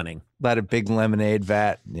absolutely stunning. A lot of big lemonade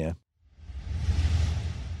vat. Yeah.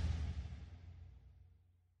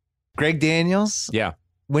 Greg Daniels. Yeah.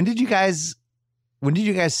 When did you guys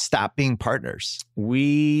stop being partners?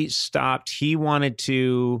 We stopped. He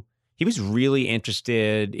was really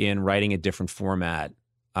interested in writing a different format.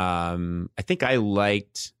 I think I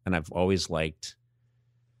liked, and I've always liked,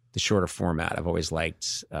 the shorter format. I've always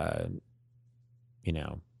liked,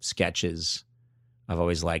 sketches. I've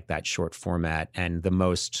always liked that short format. And the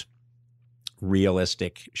most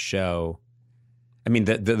realistic show, I mean,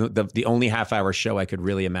 the only half-hour show I could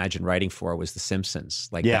really imagine writing for was The Simpsons.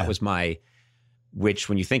 That was which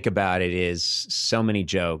when you think about it is so many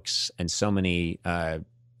jokes and so many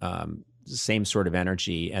same sort of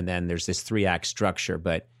energy. And then there's this 3-act structure,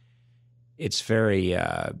 but it's very,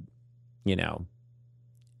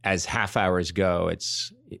 as half hours go,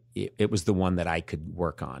 it was the one that I could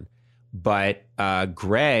work on. But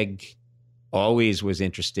Greg always was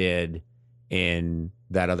interested in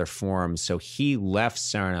that other form. So he left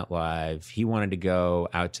Saturday Night Live. He wanted to go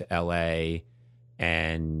out to LA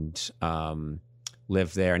and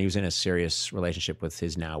live there. And he was in a serious relationship with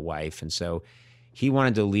his now wife. And so he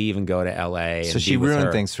wanted to leave and go to LA. So she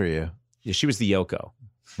ruined things for you. Yeah, she was the Yoko.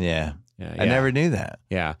 Yeah. I never knew that.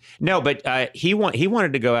 Yeah. No, but he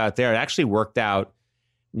wanted to go out there. It actually worked out.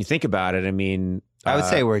 When you think about it, I mean, I would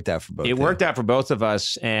say it worked out for both. It worked out for both of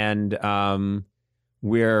us. And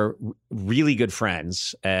we're really good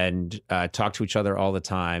friends and talk to each other all the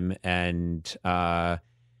time and hang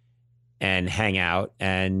out.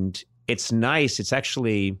 And it's nice. It's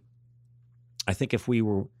actually, I think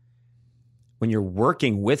when you're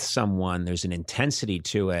working with someone, there's an intensity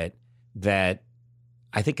to it that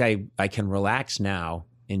I think I can relax now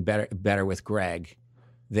in better with Greg,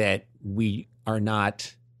 that we are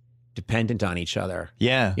not dependent on each other.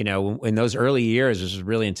 Yeah. In those early years, it was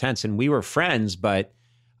really intense, and we were friends, but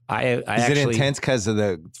Is it intense because of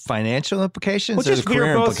the financial implications? Well, just or the career we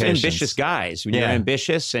were both implications? ambitious guys. When you're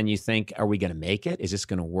ambitious and you think, are we going to make it? Is this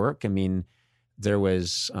going to work? I mean, there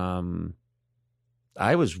was, I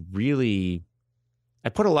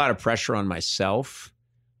put a lot of pressure on myself,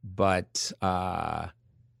 but I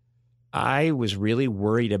was really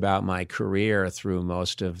worried about my career through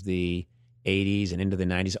most of the 80s and into the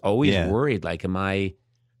 90s. Always worried, like, am I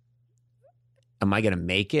going to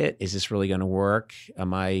make it? Is this really going to work?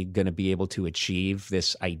 Am I going to be able to achieve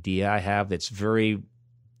this idea I have that's very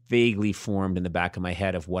vaguely formed in the back of my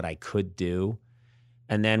head of what I could do?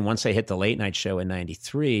 And then once I hit the late night show in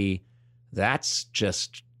 93, that's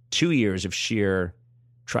just 2 years of sheer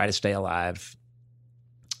try to stay alive.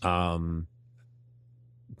 And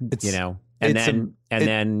then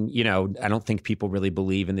I don't think people really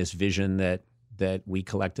believe in this vision that we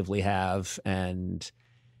collectively have. And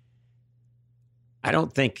I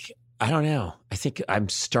don't know. I think I'm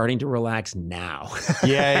starting to relax now.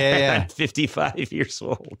 Yeah. I'm 55 years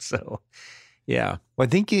old. So, yeah. Well,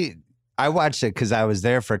 I watched it because I was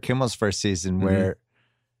there for Kimmel's first season where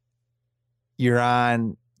you're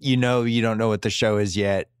on, you don't know what the show is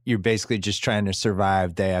yet. You're basically just trying to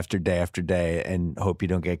survive day after day after day and hope you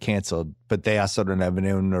don't get canceled. But they also don't have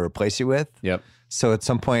anyone to replace you with. Yep. So at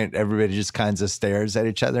some point, everybody just kind of stares at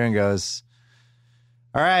each other and goes,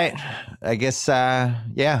 all right, I guess,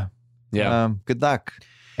 good luck.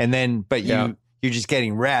 And then, but you're just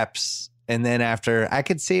getting reps. And then I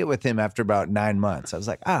could see it with him after about 9 months. I was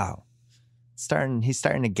like, oh, he's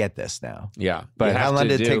starting to get this now. Yeah. But how long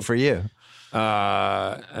did it take for you?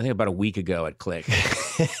 I think about a week ago it clicked,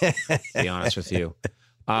 to be honest with you.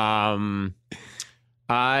 I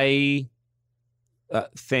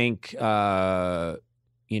think, man,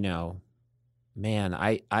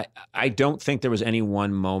 I don't think there was any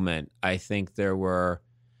one moment. I think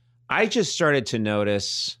I just started to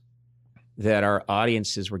notice that our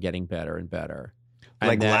audiences were getting better and better.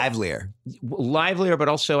 Like livelier, but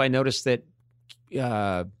also I noticed that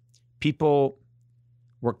people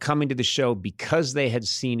were coming to the show because they had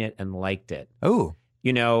seen it and liked it. Oh.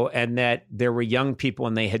 And that there were young people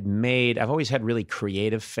and I've always had really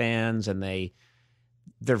creative fans, and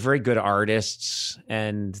they're very good artists,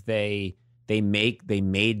 and they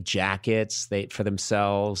made jackets for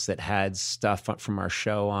themselves that had stuff from our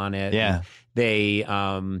show on it. Yeah.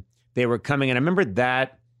 And they were coming, and I remember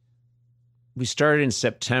that we started in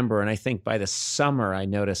September, and I think by the summer I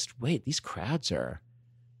noticed, wait, these crowds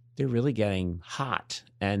they're really getting hot,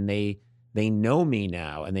 and they know me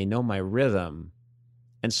now, and they know my rhythm.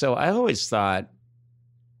 And so I always thought,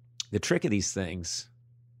 the trick of these things,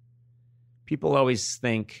 people always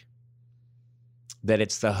think that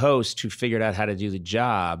it's the host who figured out how to do the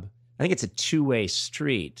job. I think it's a two-way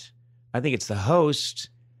street. I think it's the host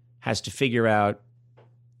has to figure out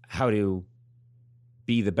how to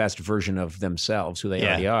be the best version of themselves, who they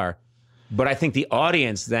already are. But I think the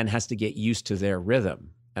audience then has to get used to their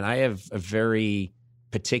rhythm. And I have a very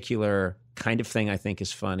particular kind of thing I think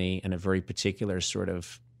is funny, and a very particular sort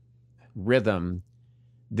of rhythm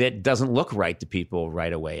that doesn't look right to people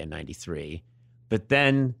right away in 93, but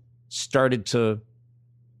then started to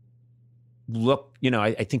look,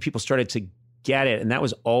 I think people started to get it. And that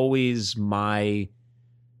was always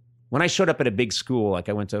when I showed up at a big school, like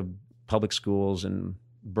I went to public schools in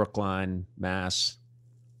Brookline, Mass,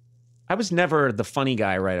 I was never the funny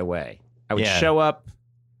guy right away. I would show up,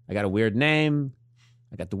 I got a weird name,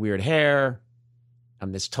 I got the weird hair,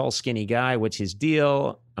 I'm this tall, skinny guy, what's his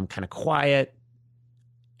deal? I'm kind of quiet.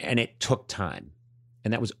 And it took time.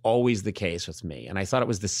 And that was always the case with me. And I thought it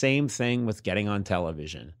was the same thing with getting on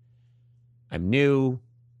television. I'm new,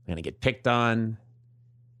 I'm going to get picked on,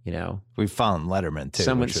 We found Letterman too.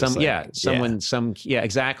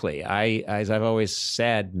 Exactly. As I've always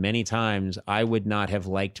said many times, I would not have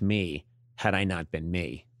liked me had I not been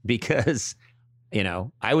me, because,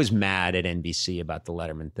 I was mad at NBC about the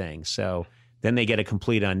Letterman thing. So then they get a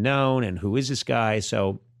complete unknown, and who is this guy?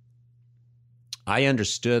 So I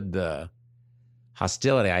understood the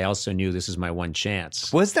hostility. I also knew this is my one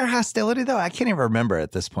chance. Was there hostility though? I can't even remember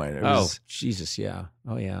at this point. Jesus, yeah.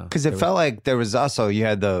 Oh, yeah. Because it felt like there was also, you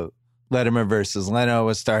had the Letterman versus Leno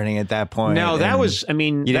was starting at that point. No, that was, you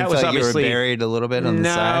didn't that was feel like obviously you were buried a little bit on the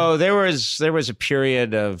side? No, there was a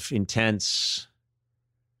period of intense,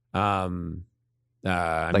 I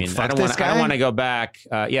don't want to go back.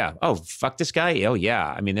 Oh, fuck this guy. Oh yeah.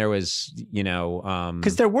 I mean, there was,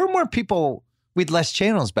 because there were more people with less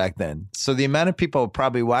channels back then. So the amount of people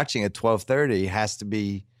probably watching at 12:30 has to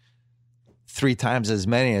be 3 times as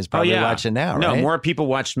many as probably watching now, right? No, more people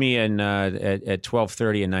watched me at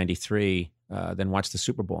 12:30 in 93 than watched the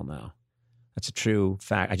Super Bowl now. That's a true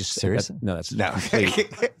fact. Seriously? That's no.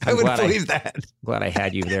 I would believe that. Glad I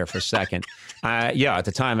had you there for a second. At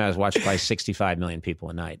the time I was watched by 65 million people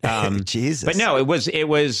a night. Jesus. But no, it was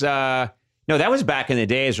no, that was back in the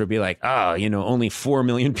days where it'd be like, only 4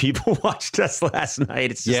 million people watched us last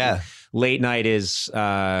night. It's just late night is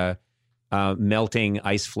melting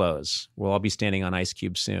ice flows. We'll all be standing on ice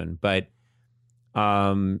cubes soon. But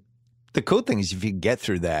the cool thing is if you get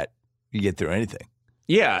through that, you get through anything.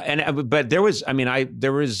 Yeah, but there was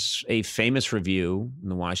a famous review in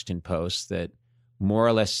the Washington Post that more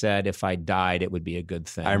or less said if I died, it would be a good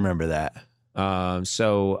thing. I remember that. But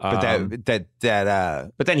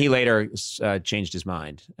then he later changed his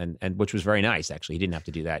mind, and which was very nice. Actually, he didn't have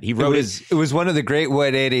to do that. He wrote it was one of the great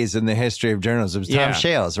what 80s in the history of journalism. It was Tom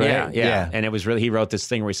Shales, right? Yeah. And it was really, he wrote this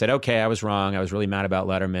thing where he said, "Okay, I was wrong. I was really mad about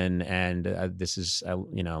Letterman, and this is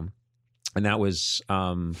And that was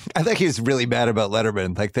I think he was really mad about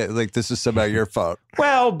Letterman. Like that, like this is somehow your fault.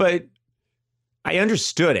 Well, but I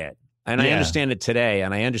understood it, and I understand it today,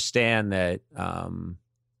 and I understand that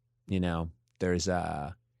there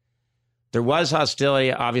was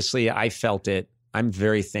hostility. Obviously, I felt it. I'm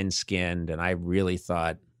very thin-skinned, and I really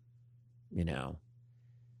thought,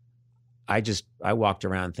 I walked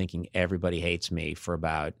around thinking everybody hates me for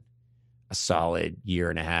about a solid year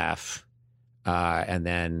and a half. And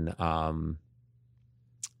then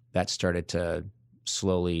that started to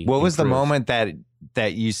slowly What was the improve. moment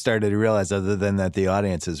that you started to realize, other than that the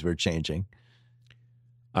audiences were changing?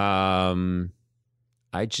 I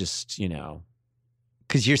just,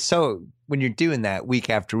 because when you're doing that week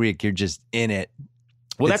after week, you're just in it.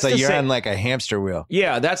 Well, it's like you're on like a hamster wheel.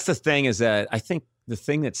 Yeah, that's the thing, is that I think the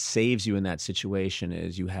thing that saves you in that situation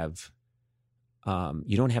is you don't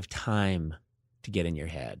have time to get in your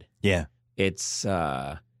head. Yeah. It's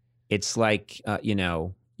like,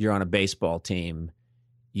 you're on a baseball team.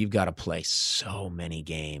 You've got to play so many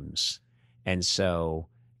games. And so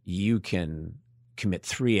you can commit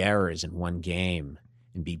 3 errors in one game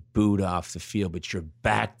and be booed off the field, but you're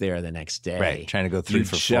back there the next day. Right, trying to go 3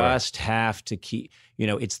 for 4. You just have to keep,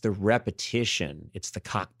 it's the repetition. It's the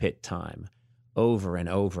cockpit time over and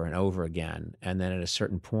over and over again. And then at a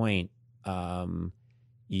certain point,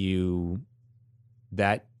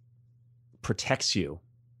 that protects you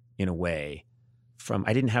in a way from,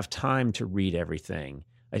 I didn't have time to read everything.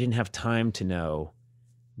 I didn't have time to know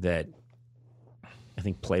that, I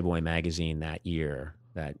think Playboy magazine that year,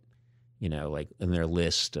 that, like in their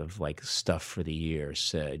list of like stuff for the year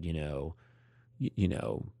said,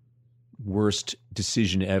 worst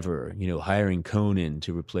decision ever, hiring Conan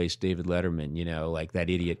to replace David Letterman, like that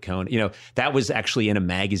idiot Conan. That was actually in a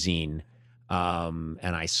magazine. And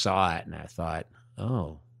I saw it and I thought,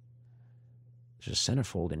 oh, there's a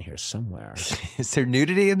centerfold in here somewhere. Is there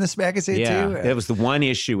nudity in this magazine too? Yeah, that was the one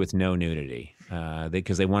issue with no nudity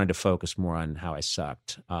because they wanted to focus more on how I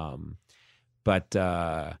sucked. But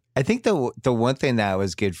I think the one thing that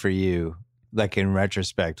was good for you, like in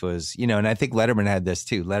retrospect, was, and I think Letterman had this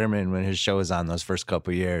too. Letterman, when his show was on those first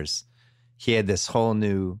couple of years, he had this whole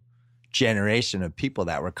new generation of people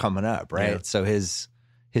that were coming up, right? Yeah. So his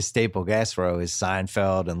staple guests were always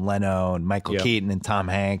Seinfeld and Leno and Michael Keaton and Tom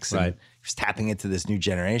Hanks. And he was tapping into this new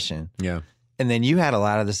generation. Yeah. And then you had a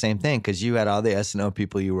lot of the same thing because you had all the SNL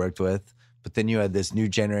people you worked with, but then you had this new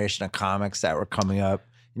generation of comics that were coming up,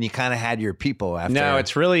 and you kind of had your people after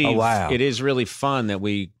it's really a while. It is really fun that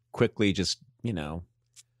we quickly just,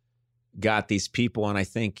 got these people. And I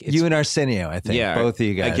think you and Arsenio, I think, both of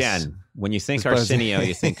you guys. Again, when you think Arsenio,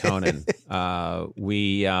 you think Conan.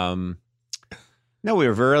 We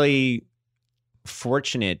were really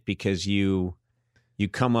fortunate because you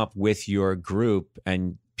come up with your group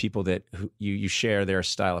and people that you share their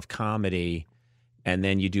style of comedy, and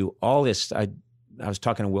then you do all this. I was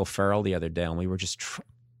talking to Will Ferrell the other day, and we were just.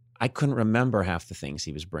 I couldn't remember half the things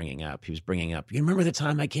he was bringing up. He was bringing up, you remember the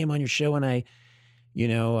time I came on your show and I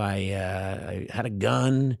had a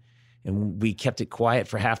gun and we kept it quiet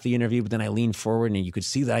for half the interview, but then I leaned forward and you could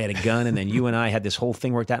see that I had a gun, and then you and I had this whole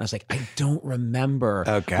thing worked out. And I was like, I don't remember.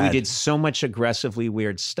 Oh, God. We did so much aggressively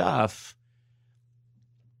weird stuff.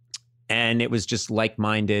 And it was just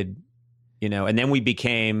like-minded, and then we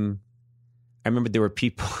became, I remember there were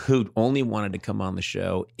people who only wanted to come on the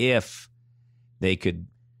show if they could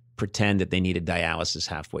pretend that they needed dialysis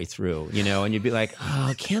halfway through, and you'd be like,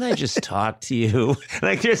 oh, can't I just talk to you?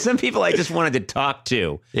 Like there's some people I just wanted to talk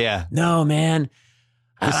to. Yeah. No, man.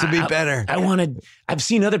 This would be better. I've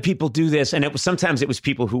seen other people do this. And sometimes it was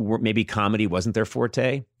people who were, maybe comedy wasn't their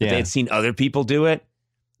forte. But they had seen other people do it.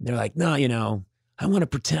 They're like, no, I want to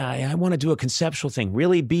pretend, I want to do a conceptual thing.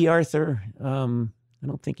 Really, B. Arthur? I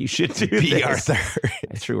don't think you should do B. this. Arthur.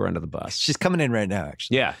 I threw her under the bus. She's coming in right now,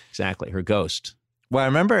 actually. Yeah, exactly. Her ghost. Well, I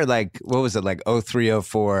remember what was it, 03,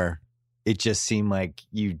 04, it just seemed like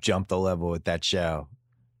you jumped a level with that show.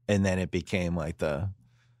 And then it became like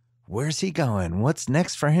where's he going? What's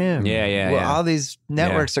next for him? Yeah. All these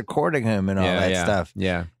networks are courting him and all that stuff.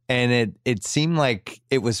 Yeah. And it seemed like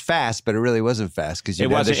it was fast, but it really wasn't fast because you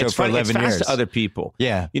did the show for 11 years. It's fast to other people.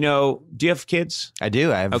 Yeah. Do you have kids? I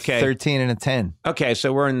do. I have a 13 and a 10. Okay,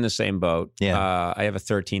 so we're in the same boat. Yeah. I have a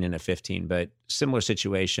 13 and a 15, but similar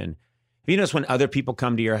situation. You notice when other people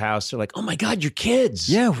come to your house, they're like, oh my God, your kids.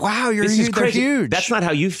 Yeah, wow, this is crazy. Huge. That's not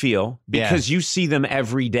how you feel because you see them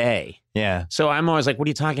every day. Yeah. So I'm always like, what are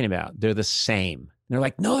you talking about? They're the same. And they're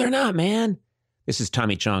like, no, they're not, man. This is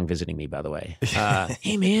Tommy Chong visiting me, by the way.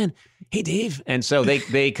 Hey, man. Hey, Dave. And so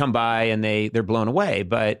they come by and they're blown away,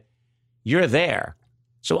 but you're there.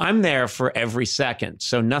 So I'm there for every second.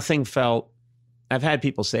 So nothing felt, I've had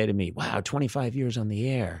people say to me, wow, 25 years on the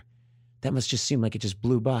air. That must just seem like it just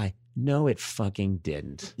blew by. No, it fucking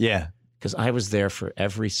didn't. Yeah. Because I was there for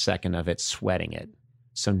every second of it, sweating it.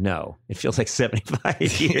 So no, it feels like 75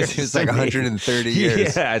 years. It's like 130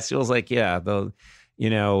 years. Yeah, it feels like, and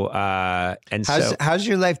how's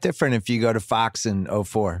your life different if you go to Fox in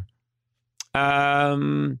 04?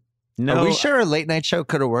 No. Are we sure a late night show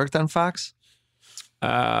could have worked on Fox?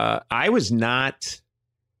 I was not,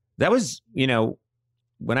 that was, that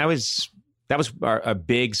was a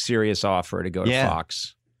big serious offer to go to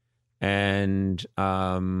Fox. And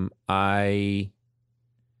I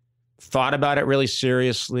thought about it really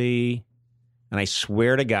seriously. And I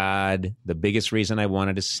swear to God, the biggest reason I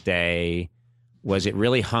wanted to stay was it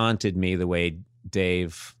really haunted me the way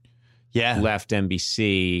Dave left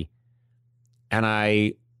NBC. And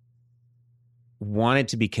I wanted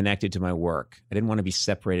to be connected to my work. I didn't want to be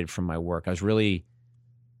separated from my work. I was really...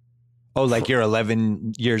 Oh, like your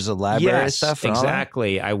 11 years of library stuff? Yes,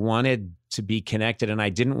 exactly. I wanted to be connected and I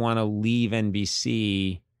didn't want to leave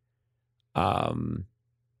NBC. And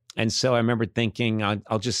so I remember thinking,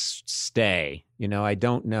 I'll just stay. I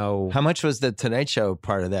don't know. How much was the Tonight Show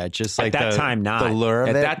part of that? Just like at that time, not. The lure of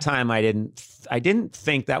it? At that time, I didn't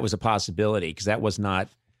think that was a possibility because that was not,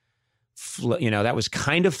 that was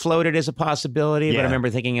kind of floated as a possibility. But I remember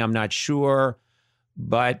thinking, I'm not sure.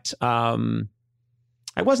 But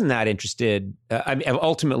I wasn't that interested.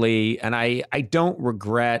 Ultimately, and I don't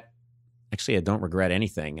regret. Actually, I don't regret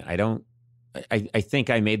anything. I think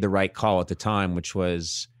I made the right call at the time, which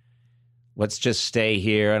was let's just stay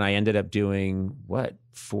here. And I ended up doing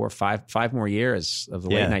five more years of the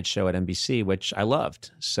late night show at NBC, which I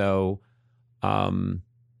loved. So, I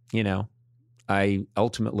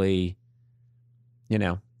ultimately,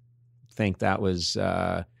 think that was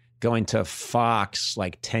going to Fox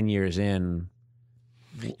like 10 years in.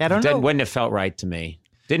 I don't know. Wouldn't have felt right to me.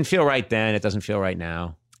 Didn't feel right then. It doesn't feel right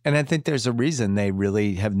now. And I think there's a reason they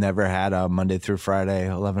really have never had a Monday through Friday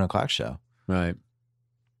 11 o'clock show. Right.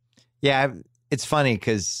 Yeah, it's funny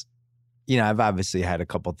because, I've obviously had a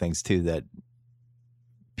couple things too that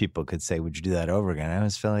people could say, would you do that over again? I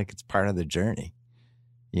always feel like it's part of the journey.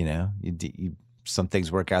 Some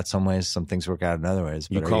things work out some ways, some things work out in other ways.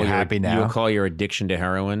 But are you happy now? You call your addiction to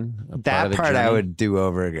heroin that part I would do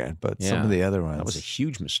over again, but some of the other ones. That was a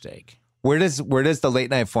huge mistake. Where does the late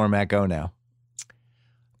night format go now?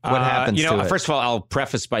 What happens to it? First of all, I'll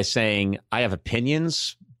preface by saying I have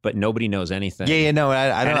opinions, but nobody knows anything. I'm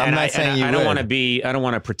not saying you I don't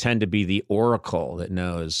want to pretend to be the oracle that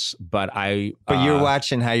knows, but you're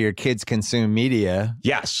watching how your kids consume media.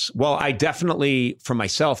 Yes. Well, I definitely, for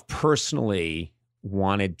myself personally,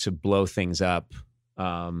 wanted to blow things up.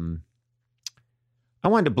 I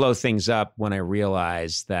wanted to blow things up when I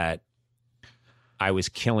realized that I was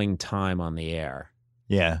killing time on the air.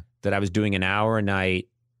 Yeah. That I was doing an hour a night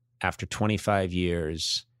after 25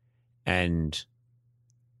 years and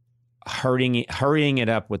hurrying it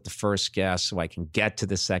up with the first guest so I can get to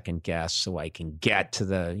the second guest, so I can get to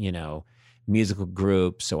the, musical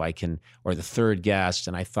group, or the third guest.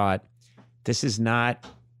 And I thought, this is not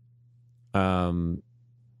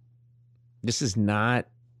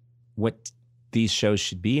what these shows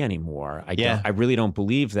should be anymore. I really don't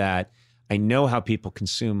believe that. I know how people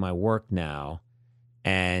consume my work now.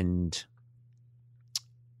 And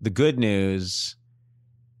the good news,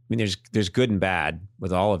 I mean, there's good and bad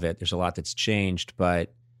with all of it. There's a lot that's changed,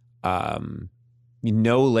 but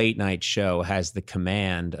no late night show has the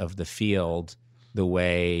command of the field the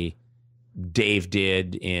way Dave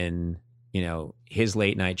did in, his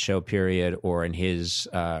late night show period, or in his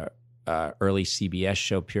early CBS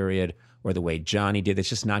show period, or the way Johnny did. It's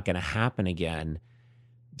just not going to happen again.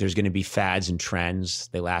 There's going to be fads and trends.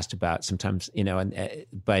 They last about sometimes,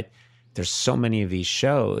 but there's so many of these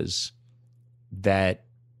shows that's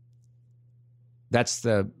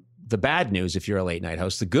the bad news if you're a late night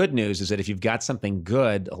host. The good news is that if you've got something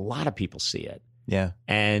good, a lot of people see it. Yeah.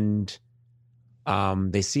 And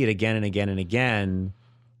they see it again and again and again.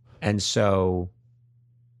 And so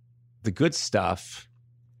the good stuff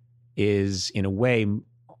is, in a way,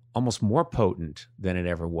 almost more potent than it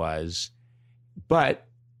ever was. But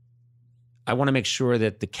I want to make sure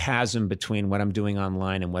that the chasm between what I'm doing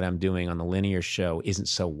online and what I'm doing on the linear show isn't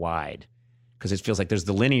so wide, because it feels like there's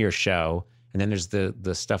the linear show and then there's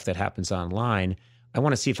the stuff that happens online. I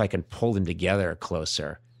want to see if I can pull them together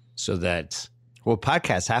closer so that... Well,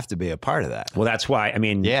 podcasts have to be a part of that. Well, that's why. I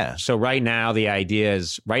mean, yeah. So right now the idea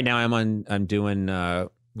is, right now I'm doing,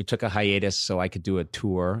 we took a hiatus so I could do a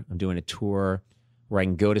tour. I'm doing a tour where I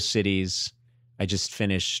can go to cities. I just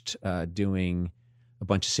finished doing a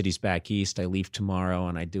bunch of cities back east. I leave tomorrow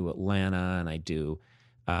and I do Atlanta and I do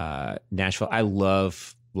Nashville. I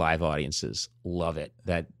love live audiences. Love it.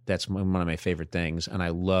 That's one of my favorite things. And I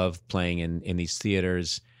love playing in these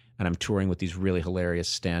theaters, and I'm touring with these really hilarious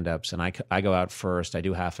stand-ups. And I go out first. I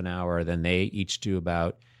do half an hour. Then they each do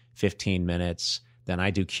about 15 minutes. Then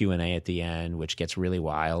I do Q&A at the end, which gets really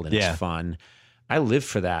wild and it's fun. I live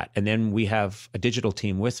for that. And then we have a digital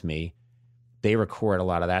team with me. They record a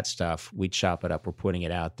lot of that stuff. We chop it up. We're putting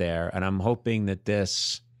it out there. And I'm hoping that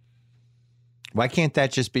this... Why can't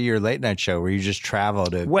that just be your late night show where you just travel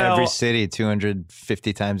to every city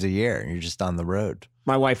 250 times a year and you're just on the road?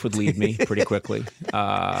 My wife would leave me pretty quickly.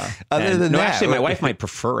 Actually, my wife might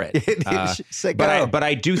prefer it. But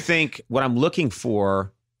I do think what I'm looking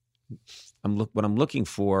for... what I'm looking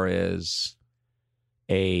for is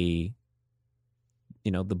the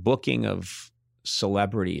booking of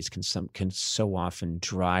celebrities can so often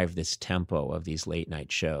drive this tempo of these late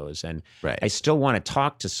night shows. And I still want to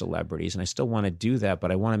talk to celebrities and I still want to do that,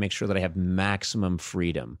 but I want to make sure that I have maximum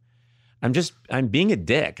freedom. I'm being a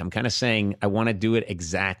dick. I'm kind of saying I want to do it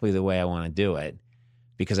exactly the way I want to do it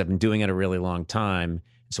because I've been doing it a really long time.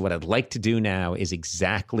 So what I'd like to do now is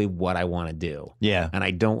exactly what I want to do. Yeah. And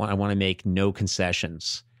I want to make no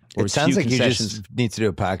concessions. It sounds like you just need to do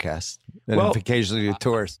a podcast and occasionally do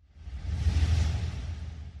tours.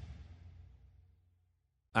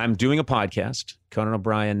 I'm doing a podcast. Conan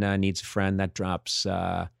O'Brien Needs a Friend. That drops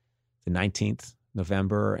the 19th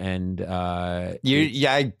November. And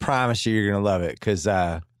I promise you're going to love it because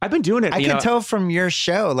I've been doing it. I can tell from your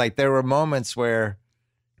show, like there were moments where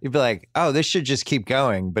You'd be like, oh, this should just keep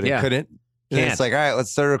going, but it couldn't. And Can't. it's like, all right,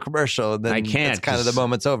 let's start a commercial. And then I can't, it's kind of the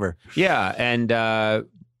moment's over. Yeah. And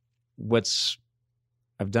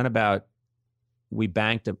we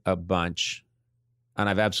banked a bunch, and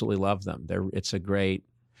I've absolutely loved them. It's a great,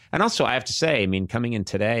 and also I have to say, I mean, coming in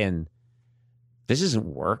today, and this isn't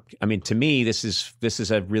work. I mean, to me, this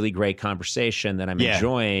is a really great conversation that I'm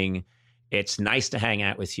enjoying. It's nice to hang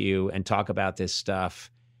out with you and talk about this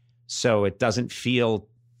stuff. So it doesn't feel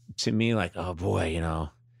to me like, oh boy,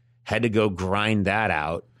 had to go grind that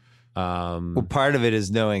out. Well, part of it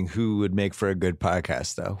is knowing who would make for a good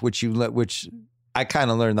podcast, though, which I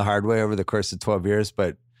kind of learned the hard way over the course of 12 years.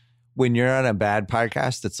 But when you're on a bad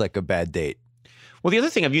podcast, it's like a bad date. Well, the other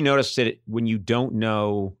thing, have you noticed that when you don't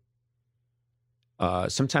know,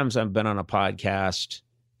 sometimes I've been on a podcast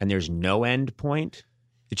and there's no end point.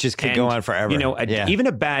 It just could go on forever. Even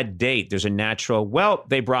a bad date, there's a natural, well,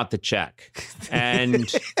 they brought the check. And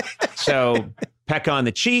so peck on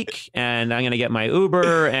the cheek, and I'm going to get my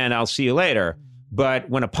Uber, and I'll see you later. But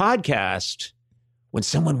when a podcast, when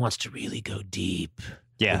someone wants to really go deep,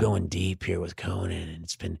 we're going deep here with Conan,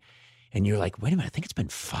 and you're like, wait a minute, I think it's been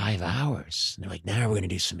 5 hours. And they're like, now we're going to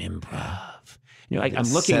do some improv. And you're like, I'm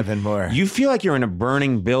looking. 7 more. You feel like you're in a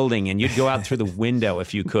burning building, and you'd go out through the window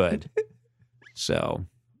if you could. So,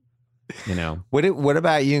 What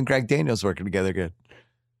about you and Greg Daniels working together good?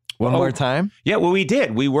 One more time? Yeah, well, we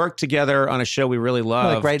did. We worked together on a show we really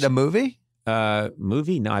loved. Like writing a movie?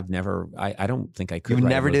 Movie? No, I've never. I don't think I could. You write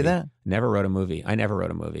never a movie. did that? Never wrote a movie. I never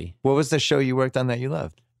wrote a movie. What was the show you worked on that you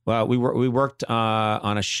loved? Well, we worked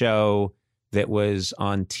on a show that was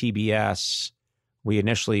on TBS. We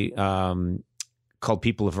initially called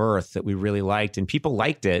People of Earth that we really liked, and people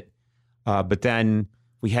liked it. But then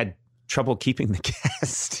we had trouble keeping the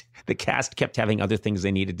cast. The cast kept having other things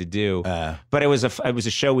they needed to do. But it was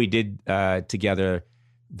a show we did together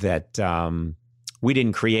that we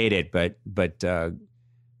didn't create it, but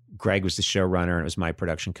Greg was the showrunner, and it was my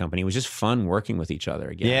production company. It was just fun working with each other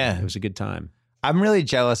again. Yeah. It was a good time. I'm really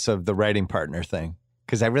jealous of the writing partner thing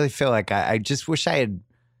because I really feel like I just wish I had,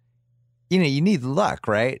 you need luck,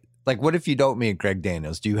 right? Like, what if you don't meet Greg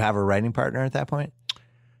Daniels? Do you have a writing partner at that point?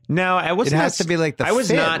 No, I wasn't. It has to be like the I was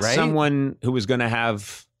fit, not right? someone who was going to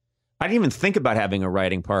have. I didn't even think about having a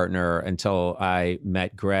writing partner until I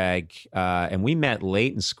met Greg, and we met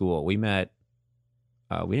late in school. We met.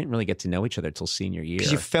 We didn't really get to know each other till senior year.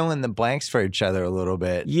 Because you fill in the blanks for each other a little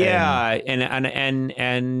bit. Yeah,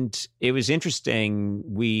 and it was interesting.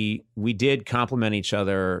 We did complement each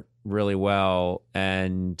other really well,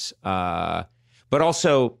 and but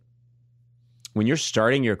also when you're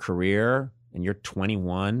starting your career and you're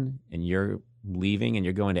 21 and you're leaving and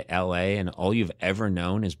you're going to LA and all you've ever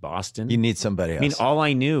known is Boston. You need somebody else. I mean, all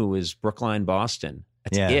I knew was Brookline, Boston.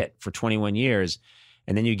 That's it for 21 years.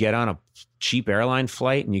 And then you get on a cheap airline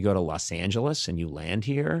flight and you go to Los Angeles and you land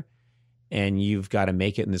here and you've got to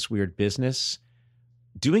make it in this weird business.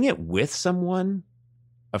 Doing it with someone,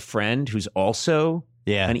 a friend who's also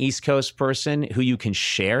an East Coast person who you can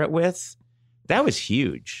share it with, that was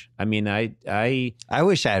huge. I mean, I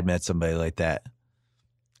wish I had met somebody like that.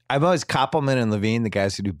 I've always Koppelman and Levine, the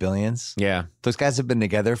guys who do Billions. Yeah. Those guys have been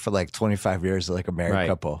together for like 25 years, like a married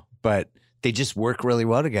couple. But they just work really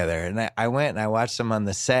well together. And I went and I watched them on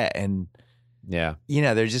the set and,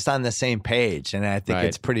 they're just on the same page. And I think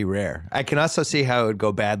it's pretty rare. I can also see how it would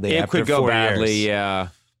go badly after 4 years. It could go badly, yeah.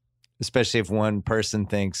 Especially if one person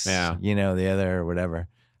thinks, the other or whatever.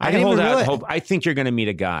 I hold out hope. I think you're going to meet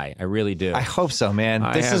a guy. I really do. I hope so, man.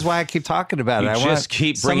 This is why I keep talking about it. I just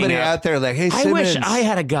keep bringing somebody out there like, hey, Simmons. I wish I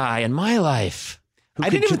had a guy in my life. I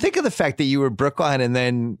didn't even think of the fact that you were Brookline and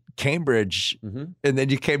then Cambridge, and then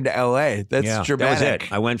you came to LA. That's dramatic. That was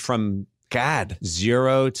it. I went from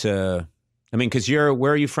zero to, because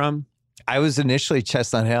where are you from? I was initially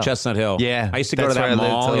Chestnut Hill. Chestnut Hill. Yeah. I used to go to that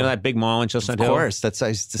mall, that big mall in Chestnut Hill. Of course. I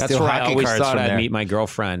used to That's steal where I hockey always cards thought from I'd there. meet my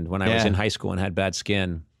girlfriend when I was in high school and had bad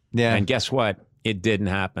skin. Yeah. And guess what? It didn't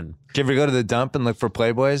happen. Did you ever go to the dump and look for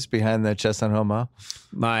Playboys behind the Chestnut Hill Mall?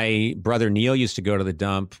 My brother Neil used to go to the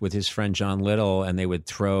dump with his friend John Little, and they would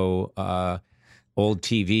throw old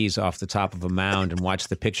TVs off the top of a mound and watch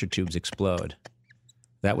the picture tubes explode.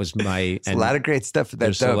 That was my... a lot of great stuff at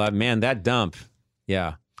that dump. That dump.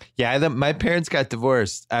 Yeah. Yeah, my parents got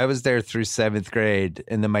divorced. I was there through 7th grade,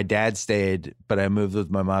 and then my dad stayed, but I moved with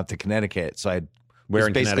my mom to Connecticut, so I was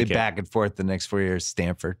basically back and forth the next 4 years,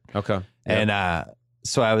 Stanford. Okay. Yep. And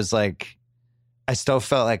so I was like, I still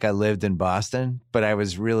felt like I lived in Boston, but I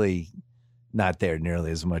was really not there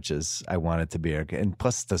nearly as much as I wanted to be. And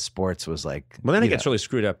plus the sports was like... Well, then it gets really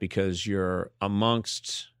screwed up because you're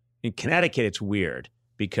in Connecticut, it's weird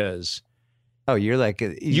because... Oh, you're like,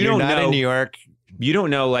 you're don't not know, in New York. You don't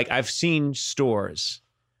know, like I've seen stores.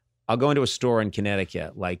 I'll go into a store in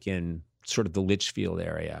Connecticut, like in sort of the Litchfield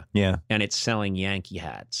area. Yeah. And it's selling Yankee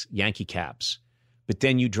hats, Yankee caps. But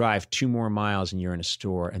then you drive 2 more miles and you're in a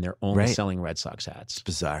store and they're only selling Red Sox hats. It's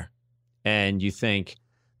bizarre. And you think,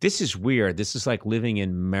 this is weird. This is like living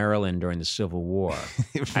in Maryland during the Civil War.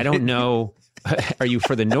 I don't know. Are you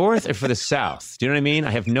for the North or for the South? Do you know what I mean?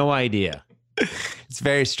 I have no idea. It's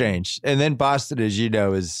very strange. And then Boston, as you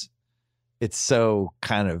know, it's so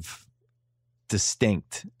kind of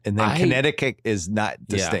distinct. And then Connecticut is not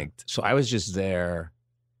distinct. Yeah. So I was just there.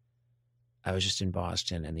 I was just in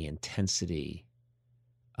Boston, and the intensity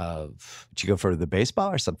of... Did you go for the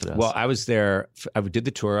baseball or something else? Well, I was there. I did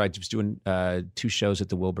the tour. I was doing 2 shows at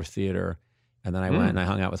the Wilbur Theater, and then I went and I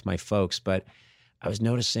hung out with my folks. But I was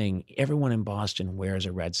noticing everyone in Boston wears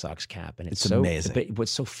a Red Sox cap, and it's so amazing. But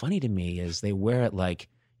what's so funny to me is they wear it like,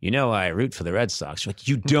 I root for the Red Sox. Like,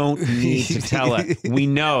 you don't need to tell it. We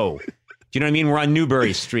know. Do you know what I mean? We're on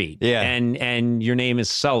Newbury Street, and your name is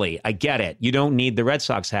Sully. I get it. You don't need the Red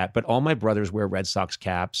Sox hat, but all my brothers wear Red Sox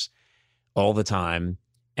caps all the time,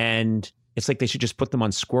 and it's like they should just put them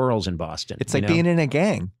on squirrels in Boston. It's like being in a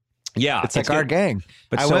gang. Yeah, it's like our gang.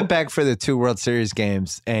 But I went back for the 2 World Series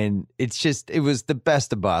games, and it was the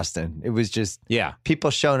best of Boston. It was just people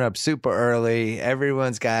showing up super early.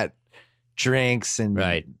 Everyone's got drinks, and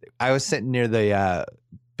I was sitting near the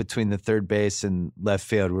between the third base and left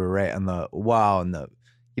field. We were right on the wall, and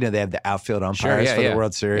they have the outfield umpires for the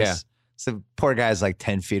World Series. Yeah. So poor guy's like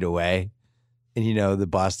 10 feet away, and the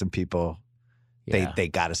Boston people, they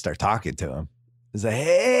got to start talking to him. It's like,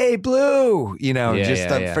 hey, Blue,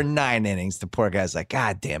 for 9 innings. The poor guy's like,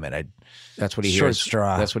 God damn it. That's what he short hears.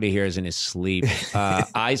 Straw. That's what he hears in his sleep.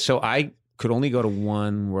 I could only go to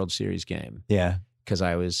 1 World Series game. Yeah. Because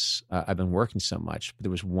I've been working so much. But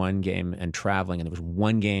there was 1 game and traveling, and there was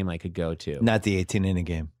 1 game I could go to. Not the 18-inning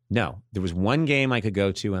game. No, there was 1 game I could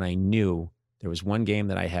go to, and I knew there was 1 game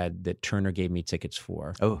that I had that Turner gave me tickets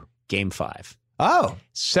for. Oh. Game 5. Oh.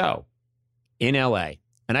 So, in LA,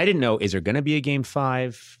 and I didn't know, is there going to be a Game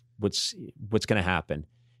 5? What's going to happen?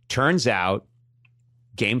 Turns out,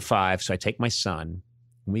 Game 5, so I take my son,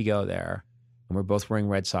 and we go there, and we're both wearing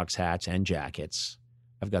Red Sox hats and jackets.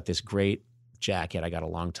 I've got this great jacket I got a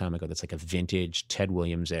long time ago that's like a vintage Ted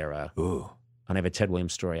Williams era. Ooh. And I have a Ted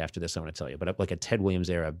Williams story after this I want to tell you, but like a Ted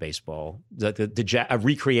Williams era baseball, a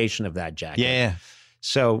recreation of that jacket. Yeah.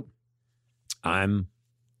 So I'm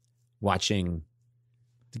watching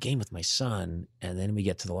the game with my son, and then we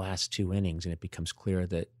get to the last 2 innings, and it becomes clear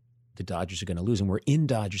that the Dodgers are going to lose, and we're in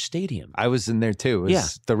Dodger Stadium. I was in there too.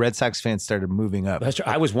 The Red Sox fans started moving up.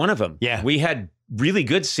 I was one of them. Yeah. We had really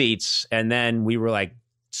good seats, and then we were like,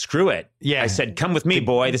 screw it. Yeah. I said, come with me,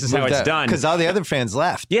 boy. This is how it's done. Because all the other fans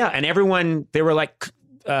left. Yeah. And everyone, they were like,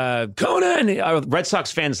 Conan. Red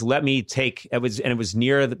Sox fans let me take, it was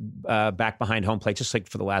near the back behind home plate, just like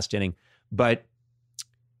for the last inning. But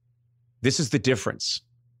this is the difference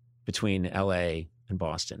between LA and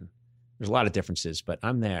Boston. There's a lot of differences, but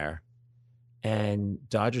I'm there. And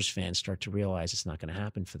Dodgers fans start to realize it's not going to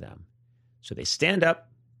happen for them. So they stand up.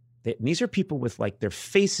 These are people with like their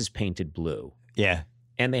faces painted blue. Yeah.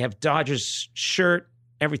 And they have Dodgers shirt,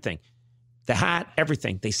 everything. The hat,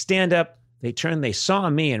 everything. They stand up, they turn, they saw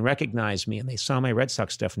me and recognized me, and they saw my Red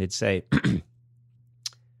Sox stuff, and they'd say,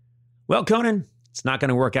 well, Conan, it's not going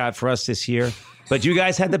to work out for us this year, but you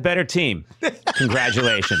guys had the better team.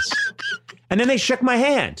 Congratulations. And then they shook my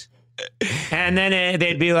hand. And then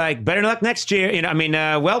they'd be like, better luck next year.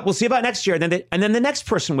 Well, we'll see about next year. And then the next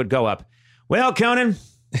person would go up. Well, Conan,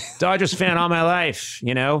 Dodgers fan all my life,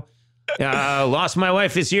 lost my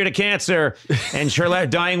wife this year to cancer, and her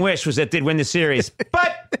dying wish was that they'd win the series,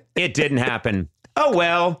 but it didn't happen. Oh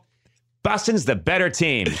well, Boston's the better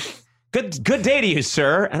team. Good day to you,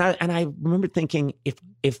 sir. And I remember thinking,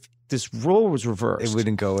 if this role was reversed, it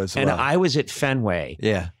wouldn't go as well. And I was at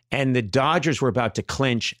Fenway, and the Dodgers were about to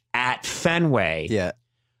clinch at Fenway,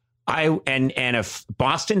 and if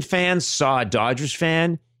Boston fans saw a Dodgers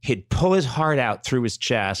fan, he'd pull his heart out through his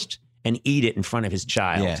chest and eat it in front of his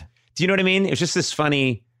child. Yeah. Do you know what I mean? It was just this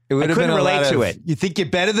funny. It would I have couldn't been relate to it. You think you're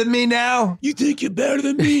better than me now? You think you're better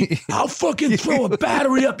than me? I'll fucking throw a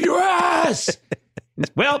battery up your ass.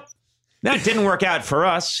 Well, that didn't work out for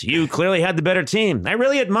us. You clearly had the better team. I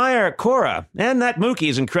really admire Cora, and that Mookie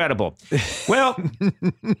is incredible. Well,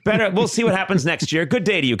 we'll see what happens next year. Good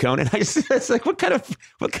day to you, Conan. It's like, what kind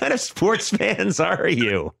of sports fans are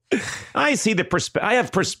you? I see I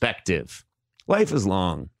have perspective. Life is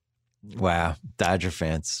long. Wow, Dodger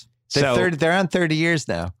fans. They're on 30 years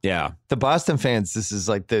now. Yeah. The Boston fans, this is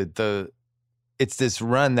like it's this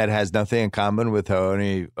run that has nothing in common with how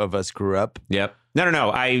any of us grew up. Yep.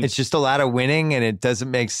 No. It's just a lot of winning, and it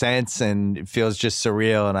doesn't make sense, and it feels just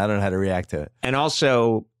surreal, and I don't know how to react to it. And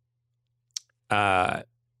also,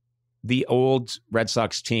 the old Red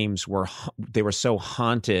Sox teams were so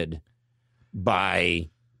haunted by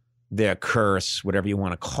their curse, whatever you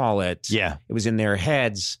want to call it. Yeah. It was in their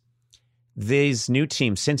heads. These new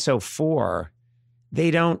teams, since 2004,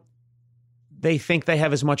 they think they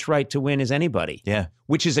have as much right to win as anybody. Yeah.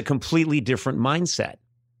 Which is a completely different mindset.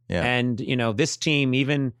 Yeah. And, this team,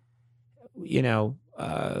 even when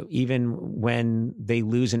they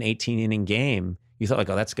lose an 18-inning game, you thought like,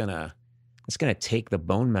 oh, that's going to take the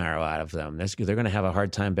bone marrow out of them. They're going to have a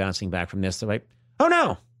hard time bouncing back from this. They're like, oh,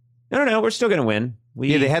 no, we're still going to win.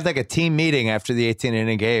 They had like a team meeting after the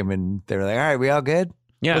 18-inning game, and they were like, all right, we all good?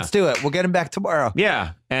 Yeah. Let's do it. We'll get him back tomorrow.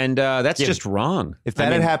 Yeah, and that's just wrong. If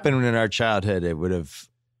that had happened in our childhood,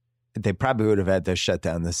 they probably would have had to shut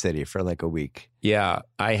down the city for like a week. Yeah,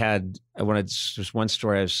 just one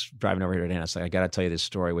story. I was driving over here today, and I was like, I got to tell you this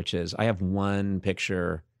story, which is I have one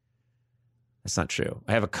picture. That's not true.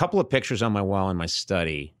 I have a couple of pictures on my wall in my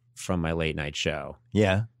study from my late night show.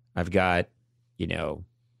 Yeah. I've got,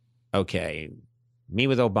 okay, me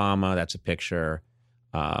with Obama, that's a picture.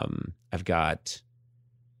 I've got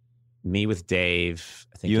me with Dave,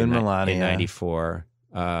 I think you and Melania. In 94.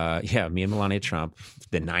 Yeah, me and Melania Trump,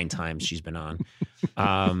 the 9 times she's been on.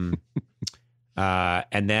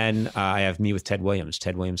 And then I have me with Ted Williams.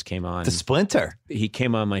 Ted Williams came on. The Splinter. He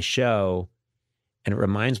came on my show. And it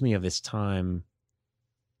reminds me of this time,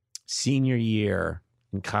 senior year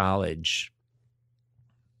in college.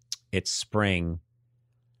 It's spring.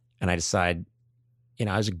 And I decide,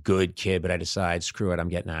 I was a good kid, but I decide, screw it, I'm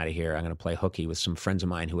getting out of here. I'm going to play hooky with some friends of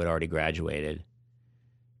mine who had already graduated.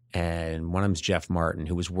 And one of them's Jeff Martin,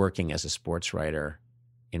 who was working as a sports writer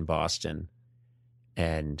in Boston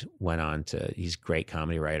and went on to, he's a great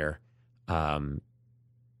comedy writer.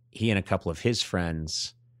 He and a couple of his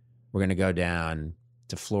friends were going to go down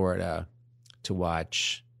to Florida to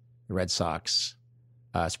watch the Red Sox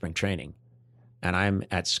spring training. And I'm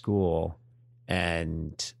at school,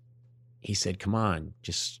 and he said, come on,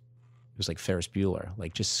 it was like Ferris Bueller,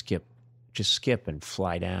 like just skip and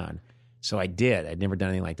fly down. So I did. I'd never done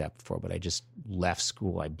anything like that before, but I just left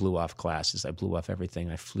school. I blew off classes. I blew off everything.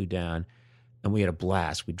 I flew down, and we had a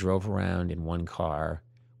blast. We drove around in one car.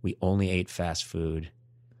 We only ate fast food.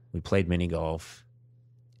 We played mini golf.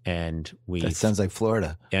 And that sounds like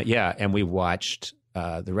Florida. Yeah. And we watched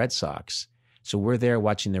the Red Sox. So we're there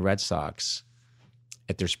watching the Red Sox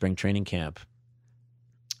at their spring training camp.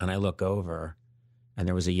 And I look over, and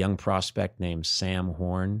there was a young prospect named Sam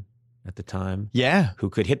Horn at the time. Yeah. Who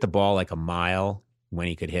could hit the ball like a mile when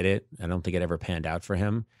he could hit it. I don't think it ever panned out for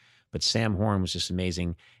him. But Sam Horn was just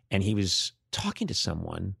amazing. And he was talking to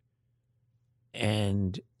someone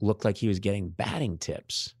and looked like he was getting batting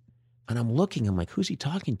tips. And I'm like, who's he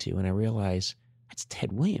talking to? And I realize that's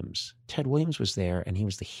Ted Williams. Ted Williams was there, and he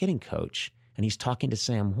was the hitting coach, and he's talking to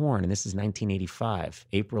Sam Horn, and this is 1985,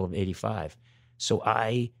 April of 85. So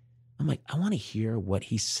I'm like, I want to hear what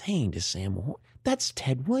he's saying to Sam Horn. That's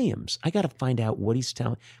Ted Williams. I got to find out what he's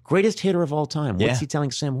telling. Greatest hitter of all time. What's he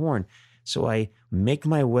telling Sam Horn? So I make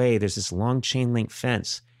my way. There's this long chain link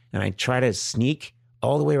fence, and I try to sneak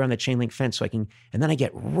all the way around the chain link fence so I can, and then I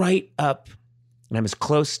get right up, and I'm as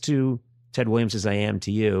close to Ted Williams as I am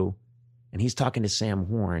to you, and he's talking to Sam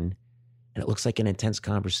Horn, and it looks like an intense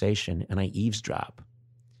conversation, and I eavesdrop.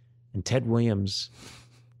 And Ted Williams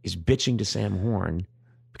is bitching to Sam Horn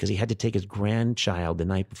because he had to take his grandchild the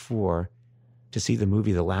night before to see the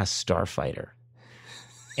movie The Last Starfighter.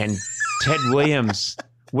 And Ted Williams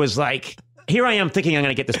was like, here I am thinking I'm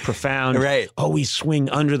going to get this profound, we swing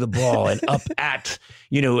under the ball and up at,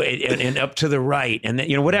 and up to the right and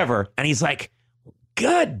then, whatever. And he's like,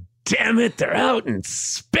 God damn it, they're out in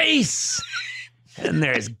space. And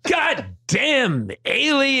there's goddamn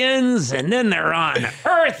aliens, and then they're on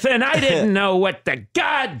Earth, and I didn't know what the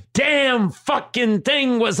goddamn fucking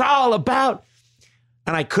thing was all about.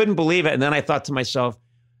 And I couldn't believe it. And then I thought to myself,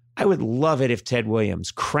 I would love it if Ted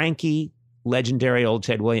Williams, cranky, legendary old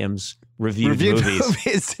Ted Williams, reviewed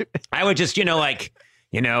movies. I would just, all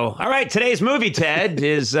right, today's movie, Ted,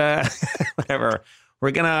 is whatever.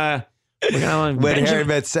 We're gonna When Harry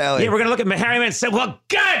Met Sally. Yeah, we're gonna look at Harry Met Sally. Well,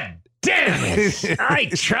 God damn it! I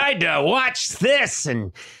tried to watch this,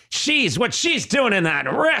 and what she's doing in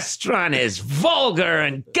that restaurant is vulgar,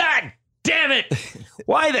 and God damn it!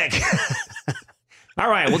 Why the? All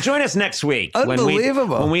right, well, join us next week.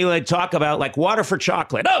 Unbelievable. When we talk about Water for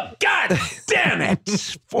Chocolate. Oh, God damn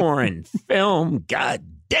it! Foreign film. God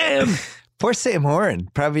damn. Poor Sam Horn.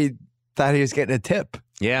 Probably thought he was getting a tip.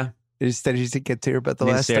 Yeah. Instead, he didn't get to hear about the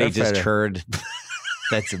last Instead, he just starfighter. heard.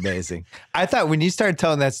 That's amazing. I thought when you started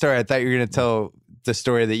telling that story, I thought you were going to tell the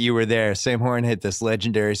story that you were there. Sam Horn hit this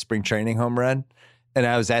legendary spring training home run, and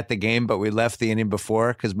I was at the game, but we left the inning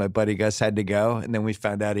before because my buddy Gus had to go, and then we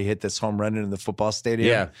found out he hit this home run into the football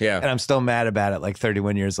stadium. Yeah. And I'm still mad about it like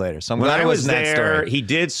 31 years later. So I'm When glad I it was wasn't that there, story. he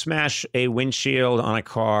did smash a windshield on a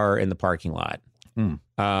car in the parking lot.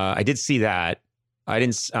 I did see that. I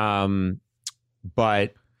didn't,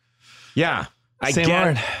 but yeah,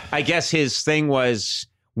 I guess his thing was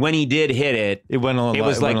when he did hit it, It went on. it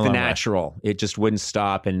was like the natural. It just wouldn't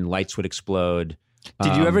stop and lights would explode.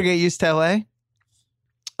 Did you ever get used to LA?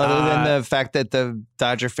 Other than the fact that the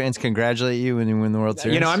Dodger fans congratulate you when you win the World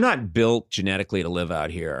Series? You know, I'm not built genetically to live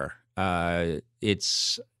out here. I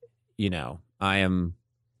am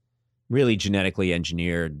really genetically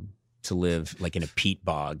engineered to live like in a peat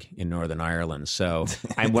bog in Northern Ireland. So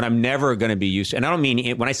what I'm never going to be used to, and I don't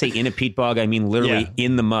mean, when I say in a peat bog, I mean literally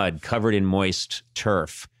in the mud, covered in moist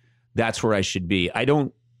turf. That's where I should be.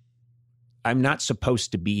 I'm not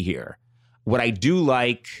supposed to be here. What I do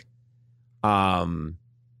like,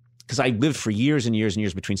 because I lived for years and years and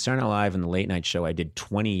years between Saturday Night Live and the Late Night Show. I did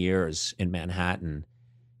 20 years in Manhattan.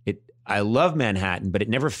 I love Manhattan, but it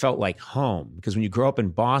never felt like home, because when you grow up in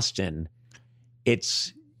Boston,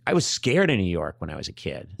 I was scared in New York when I was a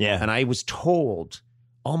kid. Yeah. And I was told,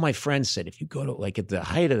 all my friends said, if you go to like at the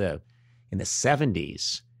height of in the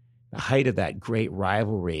 70s, the height of that great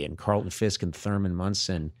rivalry and Carlton Fisk and Thurman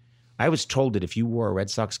Munson, I was told that if you wore a Red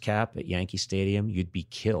Sox cap at Yankee Stadium, you'd be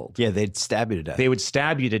killed. Yeah, they'd stab you to death. They would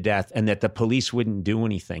stab you to death, and that the police wouldn't do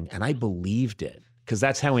anything. And I believed it, because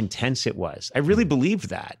that's how intense it was. I really believed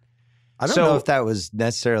that. I don't know if that was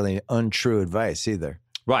necessarily untrue advice either.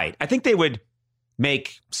 Right. I think they would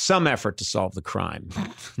make some effort to solve the crime,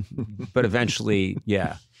 but eventually,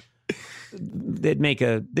 yeah, they'd make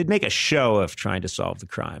a show of trying to solve the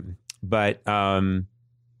crime. But that'd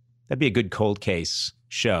be a good cold case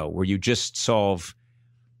show where you just solve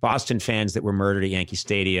Boston fans that were murdered at Yankee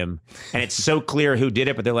Stadium, and it's so clear who did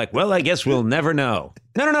it, but they're like, well, I guess we'll never know.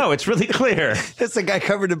 No, it's really clear. That's the guy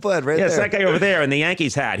covered in blood right there. It's that guy over there in the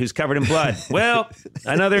Yankees hat who's covered in blood. Well,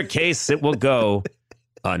 another case that will go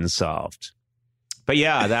unsolved. But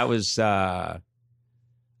yeah, that was, I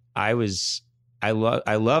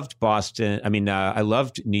loved Boston. I mean, I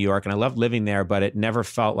loved New York, and I loved living there, but it never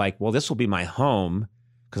felt like, well, this will be my home,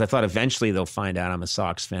 because I thought eventually they'll find out I'm a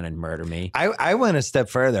Sox fan and murder me. I went a step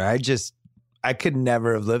further. I could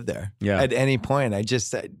never have lived there at any point. I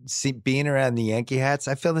just see being around the Yankee hats.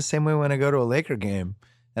 I feel the same way when I go to a Laker game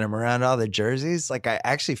and I'm around all the jerseys. Like, I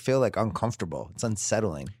actually feel like uncomfortable. It's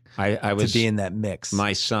unsettling. I was to be in that mix.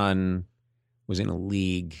 My son was in a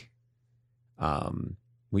league.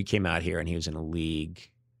 We came out here and he was in a league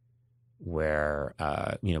where,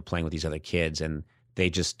 playing with these other kids, and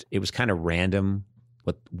it was kind of random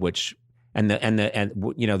the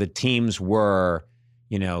teams were,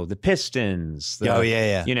 the Pistons, the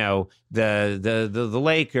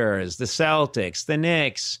Lakers, the Celtics, the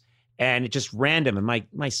Knicks, and it just random. And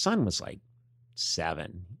my son was like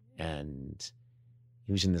 7, and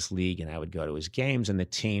he was in this league, and I would go to his games, and the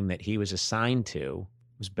team that he was assigned to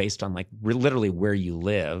was based on like literally where you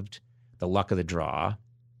lived, the luck of the draw.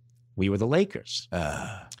 We were the Lakers.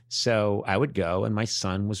 So I would go, and my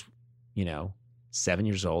son was, 7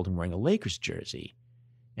 years old and wearing a Lakers jersey,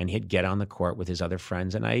 and he'd get on the court with his other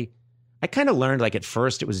friends. And I kind of learned, like, at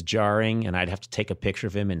first it was jarring, and I'd have to take a picture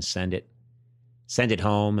of him and send it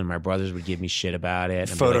home, and my brothers would give me shit about it.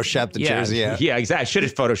 Photoshop the jersey. Yeah, exactly. I should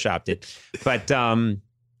have photoshopped it. But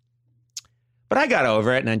I got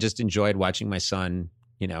over it, and I just enjoyed watching my son,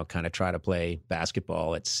 kind of try to play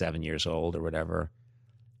basketball at 7 years old or whatever.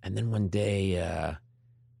 And then one day,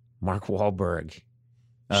 Mark Wahlberg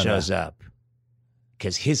shows up,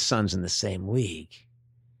 because his son's in the same league,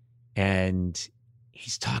 and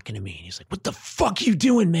he's talking to me, and he's like, "What the fuck you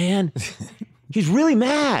doing, man?" He's really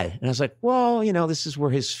mad. And I was like, well, this is where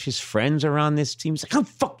his friends are on this team. He's like, "Oh,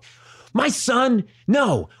 fuck, my son?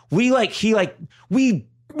 No, we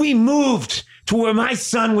moved to where my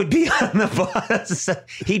son would be on the bus."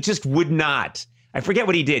 He just would not. I forget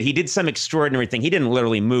what he did. He did some extraordinary thing. He didn't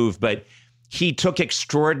literally move, but he took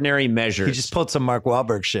extraordinary measures. He just pulled some Mark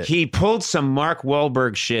Wahlberg shit. He pulled some Mark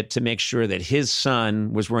Wahlberg shit to make sure that his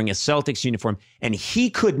son was wearing a Celtics uniform, and he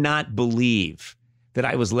could not believe that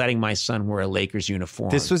I was letting my son wear a Lakers uniform.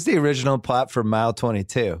 This was the original plot for Mile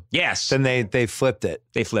 22. Yes. Then they flipped it.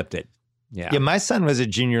 They flipped it. Yeah, my son was a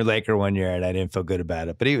junior Laker one year, and I didn't feel good about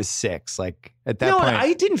it. But he was 6. Like at that point,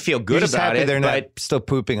 I didn't feel good about it. They're not still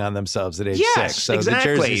pooping on themselves at age 6. So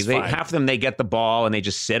exactly. The jersey's fine. Half of them, they get the ball and they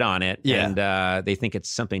just sit on it, and they think it's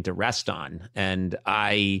something to rest on.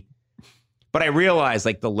 But I realized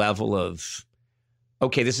like the level of,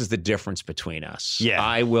 okay, this is the difference between us. Yeah,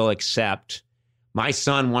 I will accept. My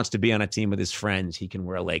son wants to be on a team with his friends. He can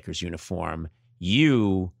wear a Lakers uniform.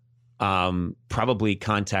 You probably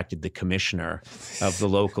contacted the commissioner of the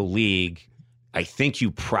local league. I think you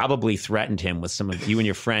probably threatened him with some of you and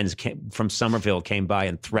your friends from Somerville came by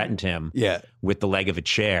and threatened him with the leg of a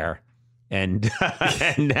chair. And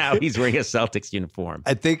now he's wearing a Celtics uniform.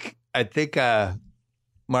 I think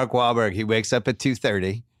Mark Wahlberg, he wakes up at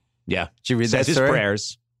 2:30. Yeah. Did you read Says that story? his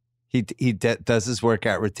prayers. He does his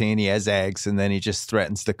workout routine. He has eggs, and then he just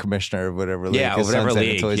threatens the commissioner of whatever league. Yeah, whatever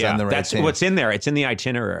league. Until he's on the right That's team. what's in there. It's in the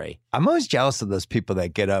itinerary. I'm always jealous of those people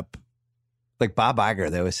that get up. Like Bob Iger,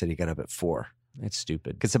 they always said he got up at 4. It's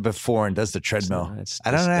stupid. Gets up at 4 and does the treadmill.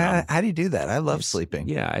 I don't know. How do you do that? I love sleeping.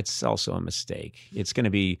 Yeah, it's also a mistake. It's going to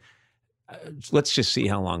be, let's just see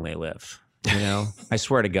how long they live. You know, I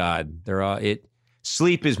swear to God,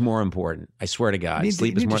 sleep is more important. I swear to God,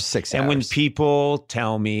 sleep is more 6 hours. And when people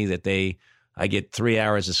tell me that I get 3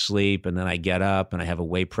 hours of sleep and then I get up and I have a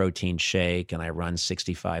whey protein shake and I run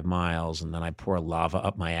 65 miles and then I pour lava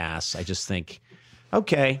up my ass, I just think,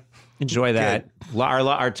 okay, enjoy that.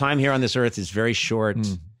 Our time here on this earth is very short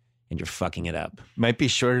and you're fucking it up. Might be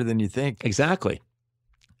shorter than you think. Exactly.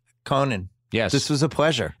 Conan. Yes. This was a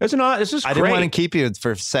pleasure. This is great. I didn't want to keep you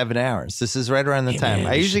for 7 hours. This is right around the time.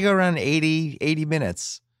 I usually go around 80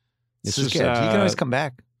 minutes. This is good. You can always come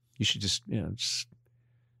back. You should just,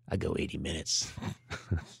 I go 80 minutes.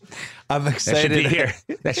 I'm excited.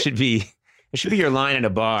 That should be your line in a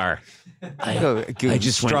bar. I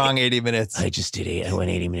just strong 80 minutes. I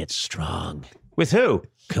went 80 minutes strong. With who?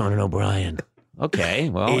 Conan O'Brien. Okay,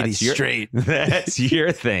 well, 80 straight. That's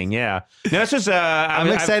your thing, yeah. No, it's just. I'm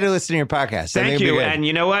excited to listen to your podcast. Thank you, and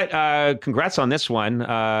you know what? Congrats on this one.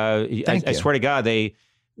 I swear to God,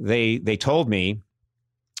 they told me.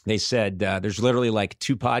 They said there's literally like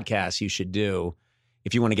 2 podcasts you should do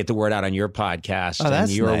if you want to get the word out on your podcast. Oh, that's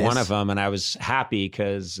and you were nice. one of them, and I was happy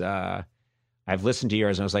because I've listened to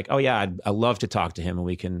yours, and I was like, oh yeah, I'd love to talk to him, and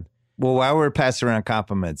we can. Well, while we're passing around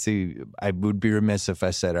compliments, I would be remiss if I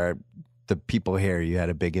said the people here, you had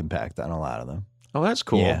a big impact on a lot of them. Oh, that's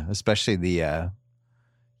cool. Yeah, especially the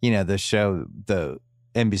show, the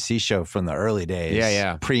NBC show from the early days.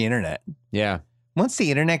 Yeah. Pre-internet. Yeah. Once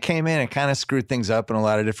the internet came in, it kind of screwed things up in a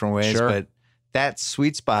lot of different ways. Sure. But that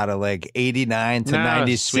sweet spot of like 89 to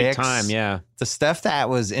 96. Sweet time, yeah. The stuff that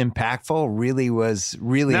was impactful was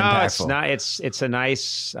really impactful. It's not. It's a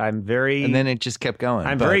nice, I'm very. And then it just kept going.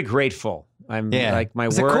 I'm very grateful. Like my word.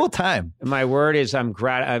 It's a cool time. My word is and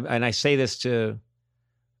I say this all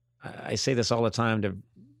the time to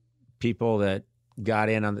people that got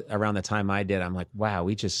in around the time I did. I'm like, wow,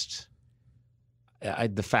 the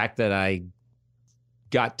fact that I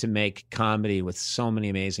got to make comedy with so many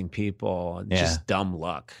amazing people, just dumb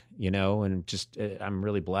luck, and just I'm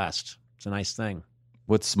really blessed. It's a nice thing.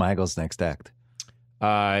 What's Smigel's next act?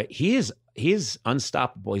 He is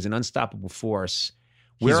unstoppable. He's an unstoppable force.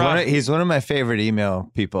 He's one of my favorite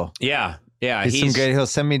email people. Yeah. He'll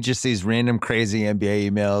send me just these random crazy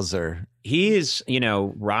NBA emails he is,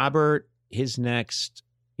 Robert, his next,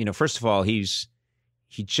 first of all, he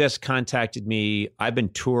just contacted me. I've been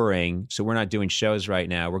touring, so we're not doing shows right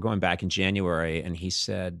now. We're going back in January. And he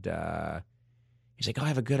said, he's like, oh, I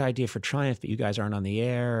have a good idea for Triumph, but you guys aren't on the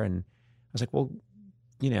air. And I was like, well,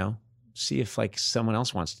 see if like someone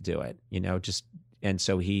else wants to do it, and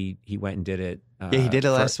so he went and did it. He did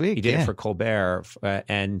it last week. He did it for Colbert.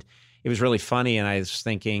 And it was really funny. And I was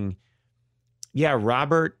thinking, yeah,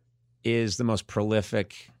 Robert is the most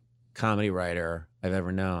prolific comedy writer I've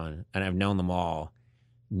ever known. And I've known them all.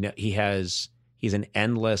 He's an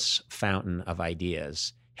endless fountain of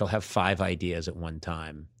ideas. He'll have 5 ideas at one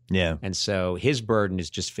time. Yeah. And so his burden is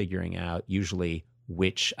just figuring out usually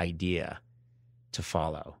which idea to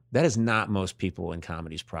follow. That is not most people in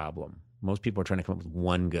comedy's problem. Most people are trying to come up with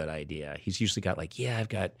one good idea. He's usually got like, yeah, I've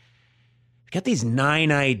got these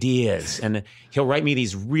 9 ideas. And he'll write me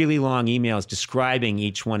these really long emails describing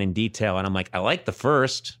each one in detail. And I'm like, I like the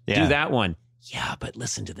first. Do that one. Yeah, but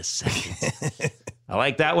listen to the second. I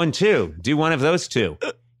like that one too. Do one of those 2.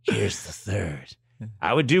 Here's the third.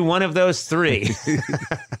 I would do one of those 3.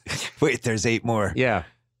 Wait, there's 8 more. Yeah.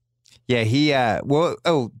 Yeah,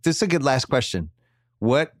 this is a good last question.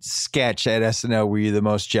 What sketch at SNL were you the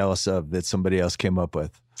most jealous of that somebody else came up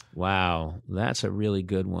with? Wow, that's a really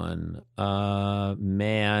good one.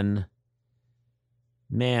 Man,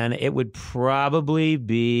 Man, it would probably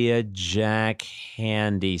be a Jack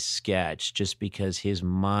Handey sketch just because his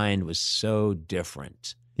mind was so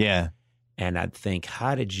different. Yeah. And I'd think,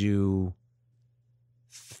 how did you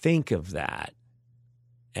think of that?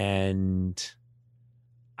 And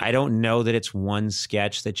I don't know that it's one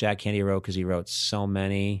sketch that Jack Handey wrote because he wrote so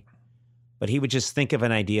many, but he would just think of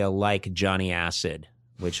an idea like Johnny Acid,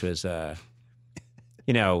 which was,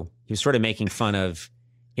 he was sort of making fun of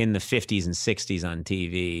in the 50s and 60s on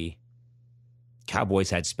TV, cowboys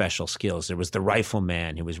had special skills. There was the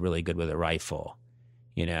rifleman who was really good with a rifle,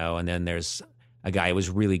 and then there's a guy who was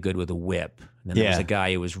really good with a whip. And then there was a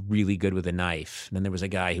guy who was really good with a knife. And then there was a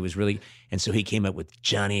guy who was and so he came up with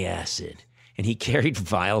Johnny Acid. And he carried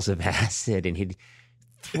vials of acid and he'd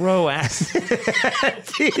throw acid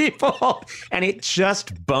at people. And it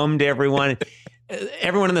just bummed everyone.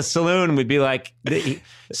 Everyone in the saloon would be like,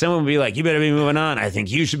 someone would be like, you better be moving on. I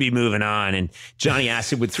think you should be moving on. And Johnny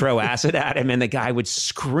Acid would throw acid at him and the guy would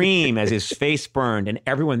scream as his face burned. And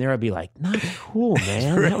everyone there would be like, not cool,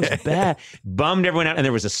 man. That was bad. Bummed everyone out. And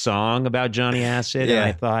there was a song about Johnny Acid. And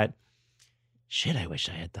I thought, shit, I wish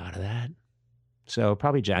I had thought of that. So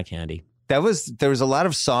probably Jack Handey. There was a lot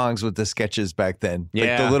of songs with the sketches back then.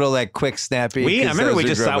 Like the little quick snappy. I remember we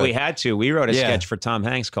just thought we had to. We wrote a sketch for Tom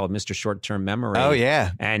Hanks called Mr. Short-Term Memory. Oh,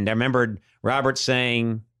 yeah. And I remembered Robert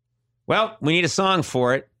saying, well, we need a song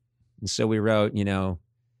for it. And so we wrote, I think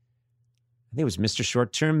it was Mr.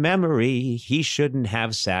 Short-Term Memory. He shouldn't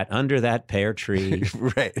have sat under that pear tree.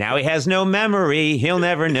 Right. Now he has no memory. He'll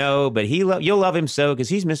never know, but you'll love him so because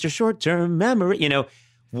he's Mr. Short-Term Memory.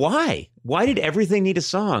 Why? Why did everything need a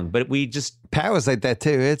song? But we just... Pat was like that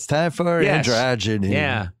too. It's time for androgyny.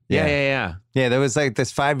 Yeah. Yeah, there was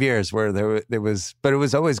this 5 years where there was, but it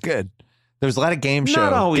was always good. There was a lot of game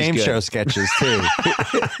show sketches too.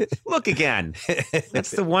 Look again.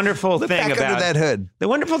 That's the wonderful Look thing back about under that hood. The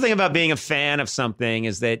wonderful thing about being a fan of something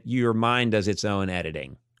is that your mind does its own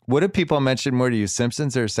editing. What do people mention more to you,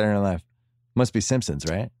 Simpsons or Saturday Night Live? Must be Simpsons,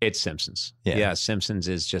 right? It's Simpsons. Yeah, Simpsons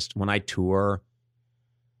is just, when I tour,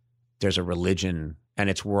 there's a religion and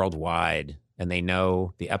it's worldwide and they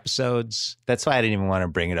know the episodes. That's why I didn't even want to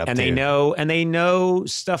bring it up. And they know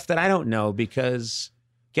stuff that I don't know because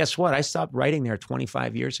guess what? I stopped writing there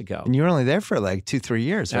 25 years ago. And you were only there for 2-3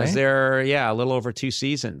 years, right? I was there, a little over 2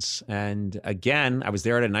 seasons. And again, I was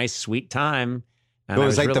there at a nice, sweet time. And it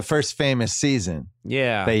was the first famous season.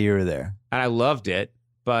 Yeah. That you were there. And I loved it,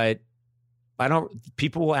 but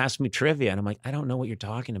people will ask me trivia and I'm like, I don't know what you're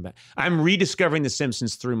talking about. I'm rediscovering The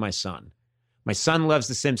Simpsons through my son. My son loves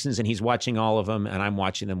The Simpsons and he's watching all of them and I'm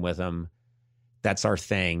watching them with him. That's our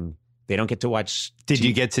thing. They don't get to watch. Did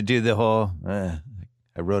you get to do the whole,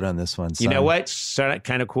 I wrote on this one, son. You know what?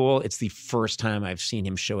 Kind of cool. It's the first time I've seen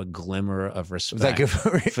him show a glimmer of respect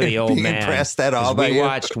for the old man. Impressed at all by we you?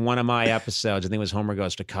 watched one of my episodes. I think it was Homer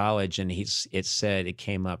Goes to College, and it said it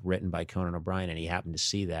came up written by Conan O'Brien, and he happened to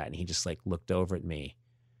see that, and he just looked over at me.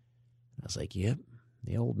 I was like, "Yep,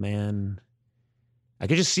 the old man." I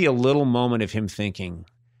could just see a little moment of him thinking,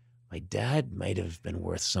 "My dad might have been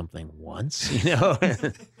worth something once,"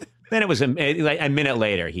 Then it was a minute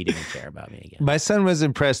later, he didn't care about me again. My son was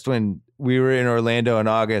impressed when we were in Orlando in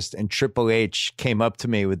August and Triple H came up to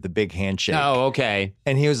me with the big handshake. Oh, okay.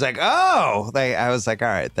 And he was like, oh, I was like, all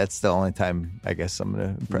right, that's the only time I guess I'm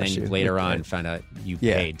going to impress you. And then later on found out you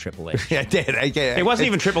paid Triple H. Yeah, I did. It wasn't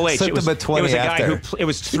even Triple H. It was a guy it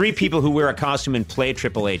was 3 people who wear a costume and play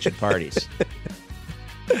Triple H at parties.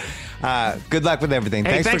 Good luck with everything.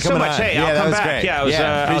 Hey, thanks for coming so much. on. Hey, I'll come back. Great.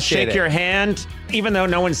 Yeah, I'll shake your hand. Even though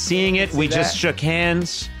no one's seeing it, we just shook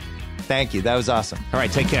hands. Thank you. That was awesome. All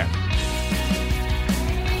right, take care.